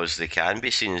because they can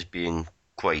be seen as being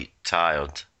quite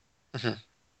tired. Mhm.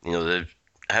 You know,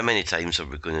 how many times are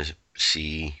we going to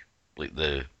see like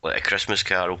a Christmas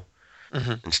Carol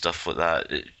and stuff like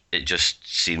that? It just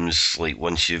seems like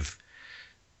once you've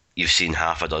seen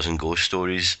half a dozen ghost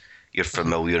stories, you're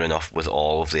familiar enough with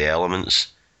all of the elements.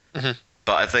 Mhm.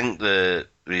 But I think the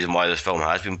reason why this film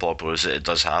has been popular is that it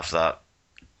does have that.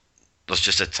 There's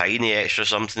just a tiny extra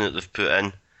something that they've put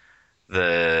in.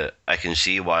 I can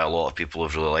see why a lot of people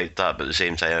have really liked that, but at the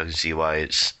same time, I can see why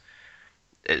it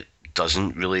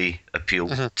doesn't really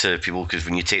appeal to people, because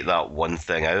when you take that one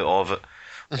thing out of it,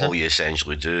 all you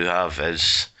essentially do have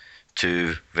is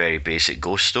two very basic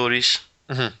ghost stories.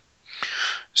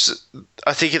 So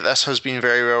I think this has been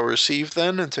very well received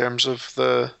then in terms of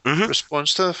the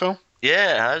response to the film.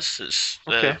 Yeah, it has. It's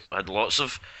Okay. had lots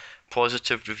of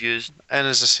positive reviews. And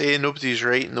as I say, nobody's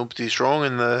right, nobody's wrong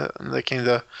in the kind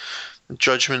of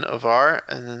judgment of art,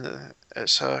 and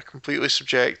it's a completely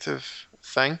subjective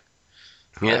thing.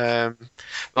 Yeah.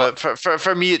 But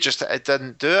for me, it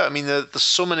didn't do it. I mean, there's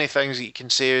so many things that you can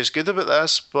say is good about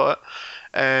this, but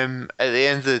at the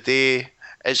end of the day,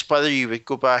 it's whether you would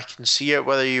go back and see it,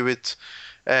 whether you would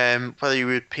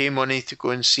pay money to go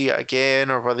and see it again,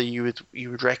 or whether you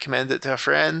would recommend it to a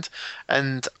friend.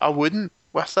 And I wouldn't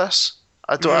with this.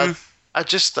 I don't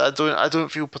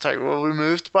feel particularly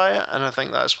moved by it, and I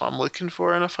think that's what I'm looking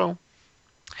for in a film.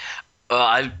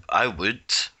 Well, I would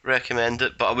recommend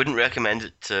it, but I wouldn't recommend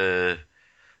it to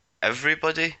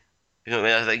everybody. You know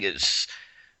what I mean? I think it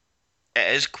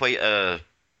is quite a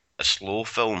slow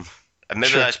film, and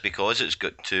maybe Sure. that's because it's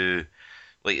got two,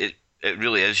 like it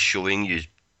really is showing you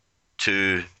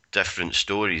two different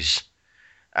stories,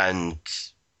 and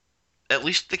at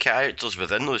least the characters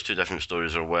within those two different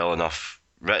stories are well enough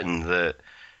written that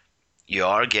you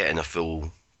are getting a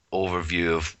full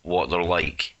overview of what they're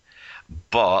like,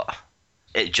 but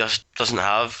it just doesn't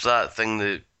have that thing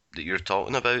that you're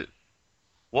talking about.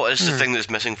 What is the thing that's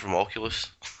missing from Oculus?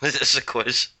 It's a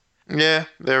quiz. Yeah,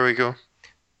 there we go.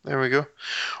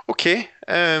 Okay,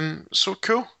 so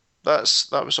cool.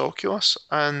 That was Oculus,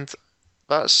 and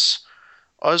that's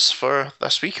us for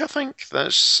this week. I think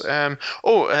that's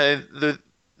the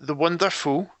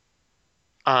wonderful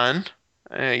Anne,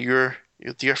 your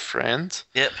dear friend,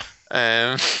 Yep.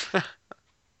 and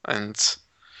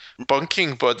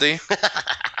bunking buddy,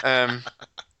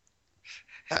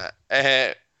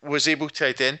 was able to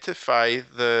identify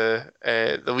the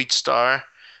lead star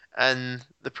in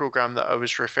the program that I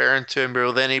was referring to, and we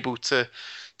were then able to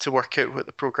work out what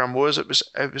the program was. It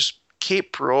was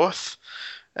Cape Wrath,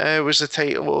 was the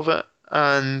title of it,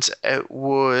 and it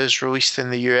was released in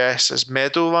the US as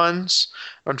Meadowlands.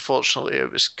 Unfortunately,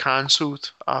 it was cancelled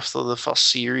after the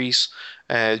first series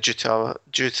due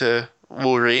to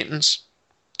low ratings.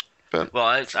 But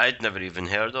Well, I'd never even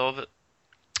heard of it.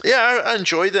 yeah, I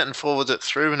enjoyed it and followed it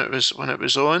through when it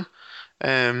was on.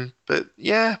 But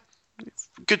yeah,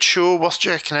 good show, worth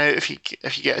checking out if you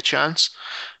get a chance.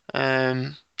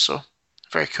 So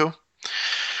very cool.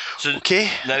 So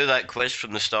Okay. now that quiz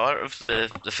from the start of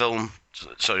the film,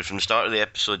 sorry, from the start of the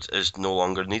episode is no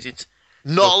longer needed.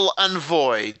 Null and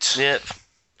void. Yep.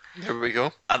 There we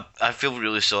go. I feel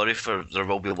really sorry there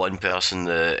will be one person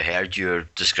that heard your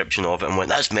description of it and went,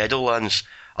 "That's Meadowlands."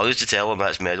 I'll need to tell them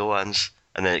that's Meadowlands,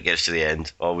 and then it gets to the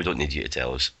end. Oh, we don't need you to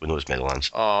tell us. We know it's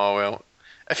Meadowlands. Oh well.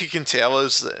 If you can tell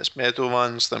us that it's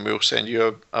Meadowlands, then we'll send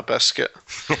you a biscuit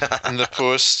in the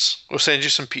post. We'll send you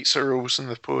some pizza rolls in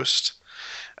the post.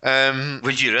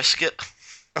 Would you risk it?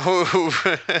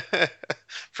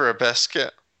 For a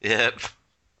biscuit. Yep.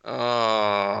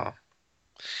 Oh.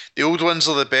 The old ones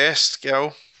are the best,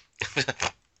 girl.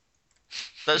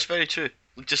 That's very true.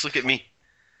 Just look at me.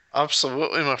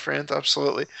 Absolutely, my friend,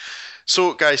 absolutely.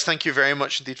 So, guys, thank you very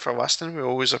much indeed for listening. We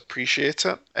always appreciate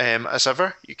it. As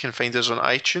ever, you can find us on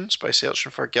iTunes by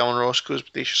searching for Gil and Roscoe's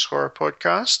Bodacious Horror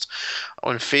Podcast,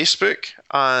 on Facebook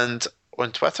and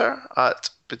on Twitter at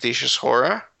Bodacious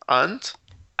Horror, and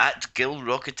At Gil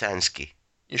Rokitansky.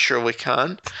 you surely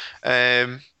can.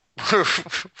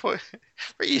 What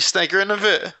are you sniggering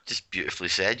about? Just beautifully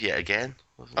said yet again.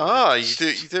 Ah, you do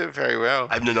it very well.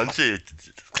 I'm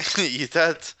enunciated. You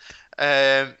did.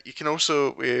 You can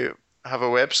also we have a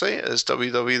website. It's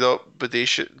www.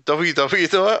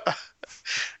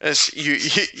 It's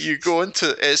you go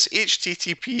into it's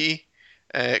http :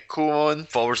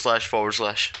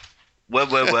 //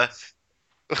 Where.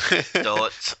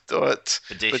 Dot.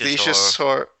 Bodacious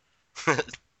Horror.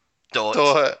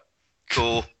 Dot.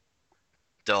 Co.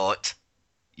 Dot.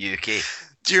 UK.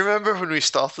 Do you remember when we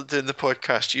started doing the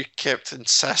podcast, you kept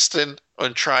insisting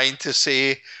on trying to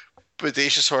say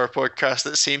Bodacious Horror Podcast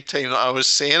at the same time that I was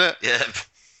saying it? Yep.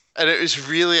 And it was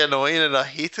really annoying and I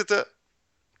hated it.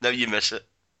 Now you miss it.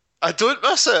 I don't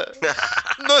miss it.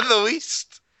 Not in the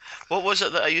least. What was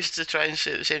it that I used to try and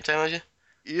say at the same time as you?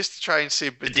 You used to try and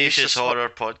say Bodacious Horror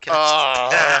Podcast.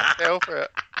 Oh, hell for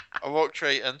it. I walked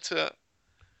right into it.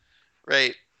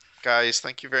 Right. Guys,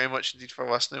 thank you very much indeed for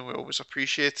listening. We always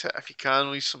appreciate it. If you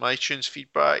can, leave some iTunes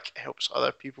feedback. It helps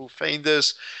other people find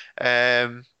us.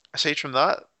 Aside from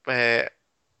that,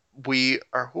 we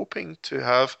are hoping to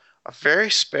have a very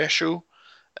special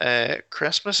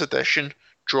Christmas edition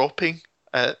dropping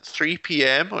at 3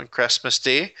 p.m. on Christmas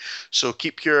Day. So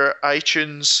keep your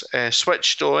iTunes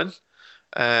switched on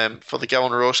for the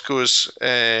Gavin Roscoe's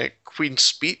Queen's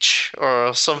Speech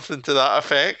or something to that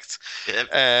effect.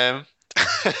 Yep.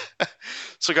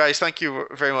 So guys, thank you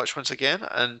very much once again,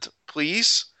 and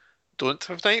please don't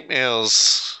have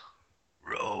nightmares.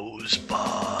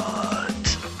 Rosebud.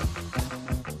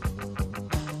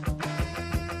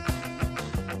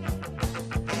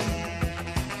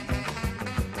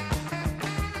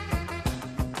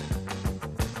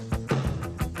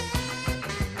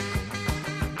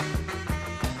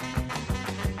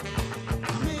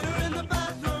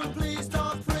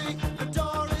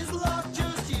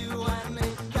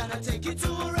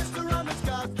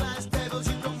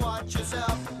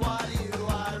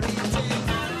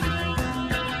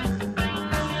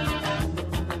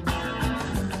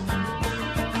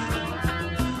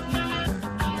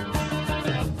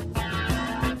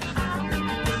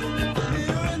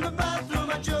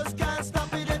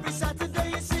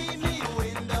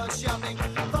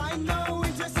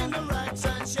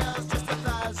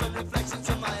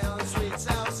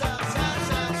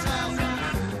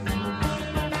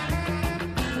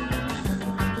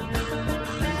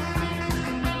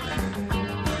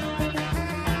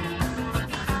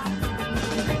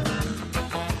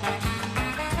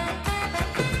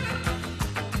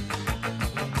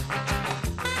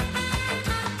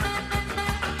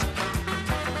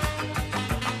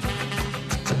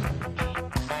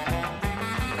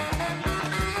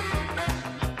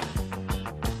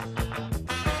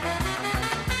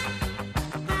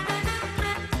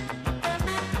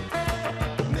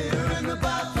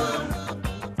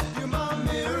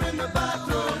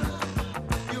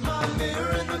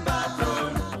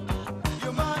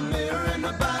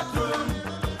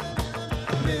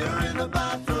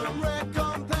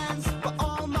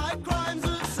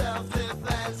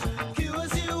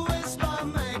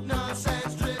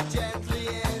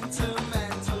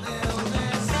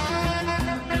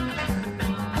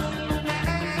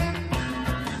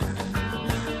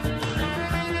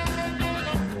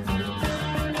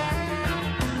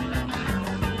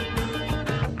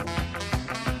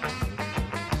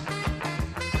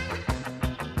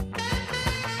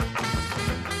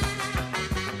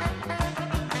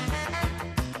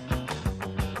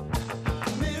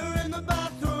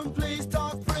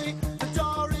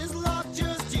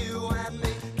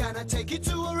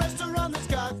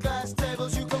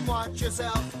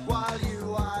 Yourself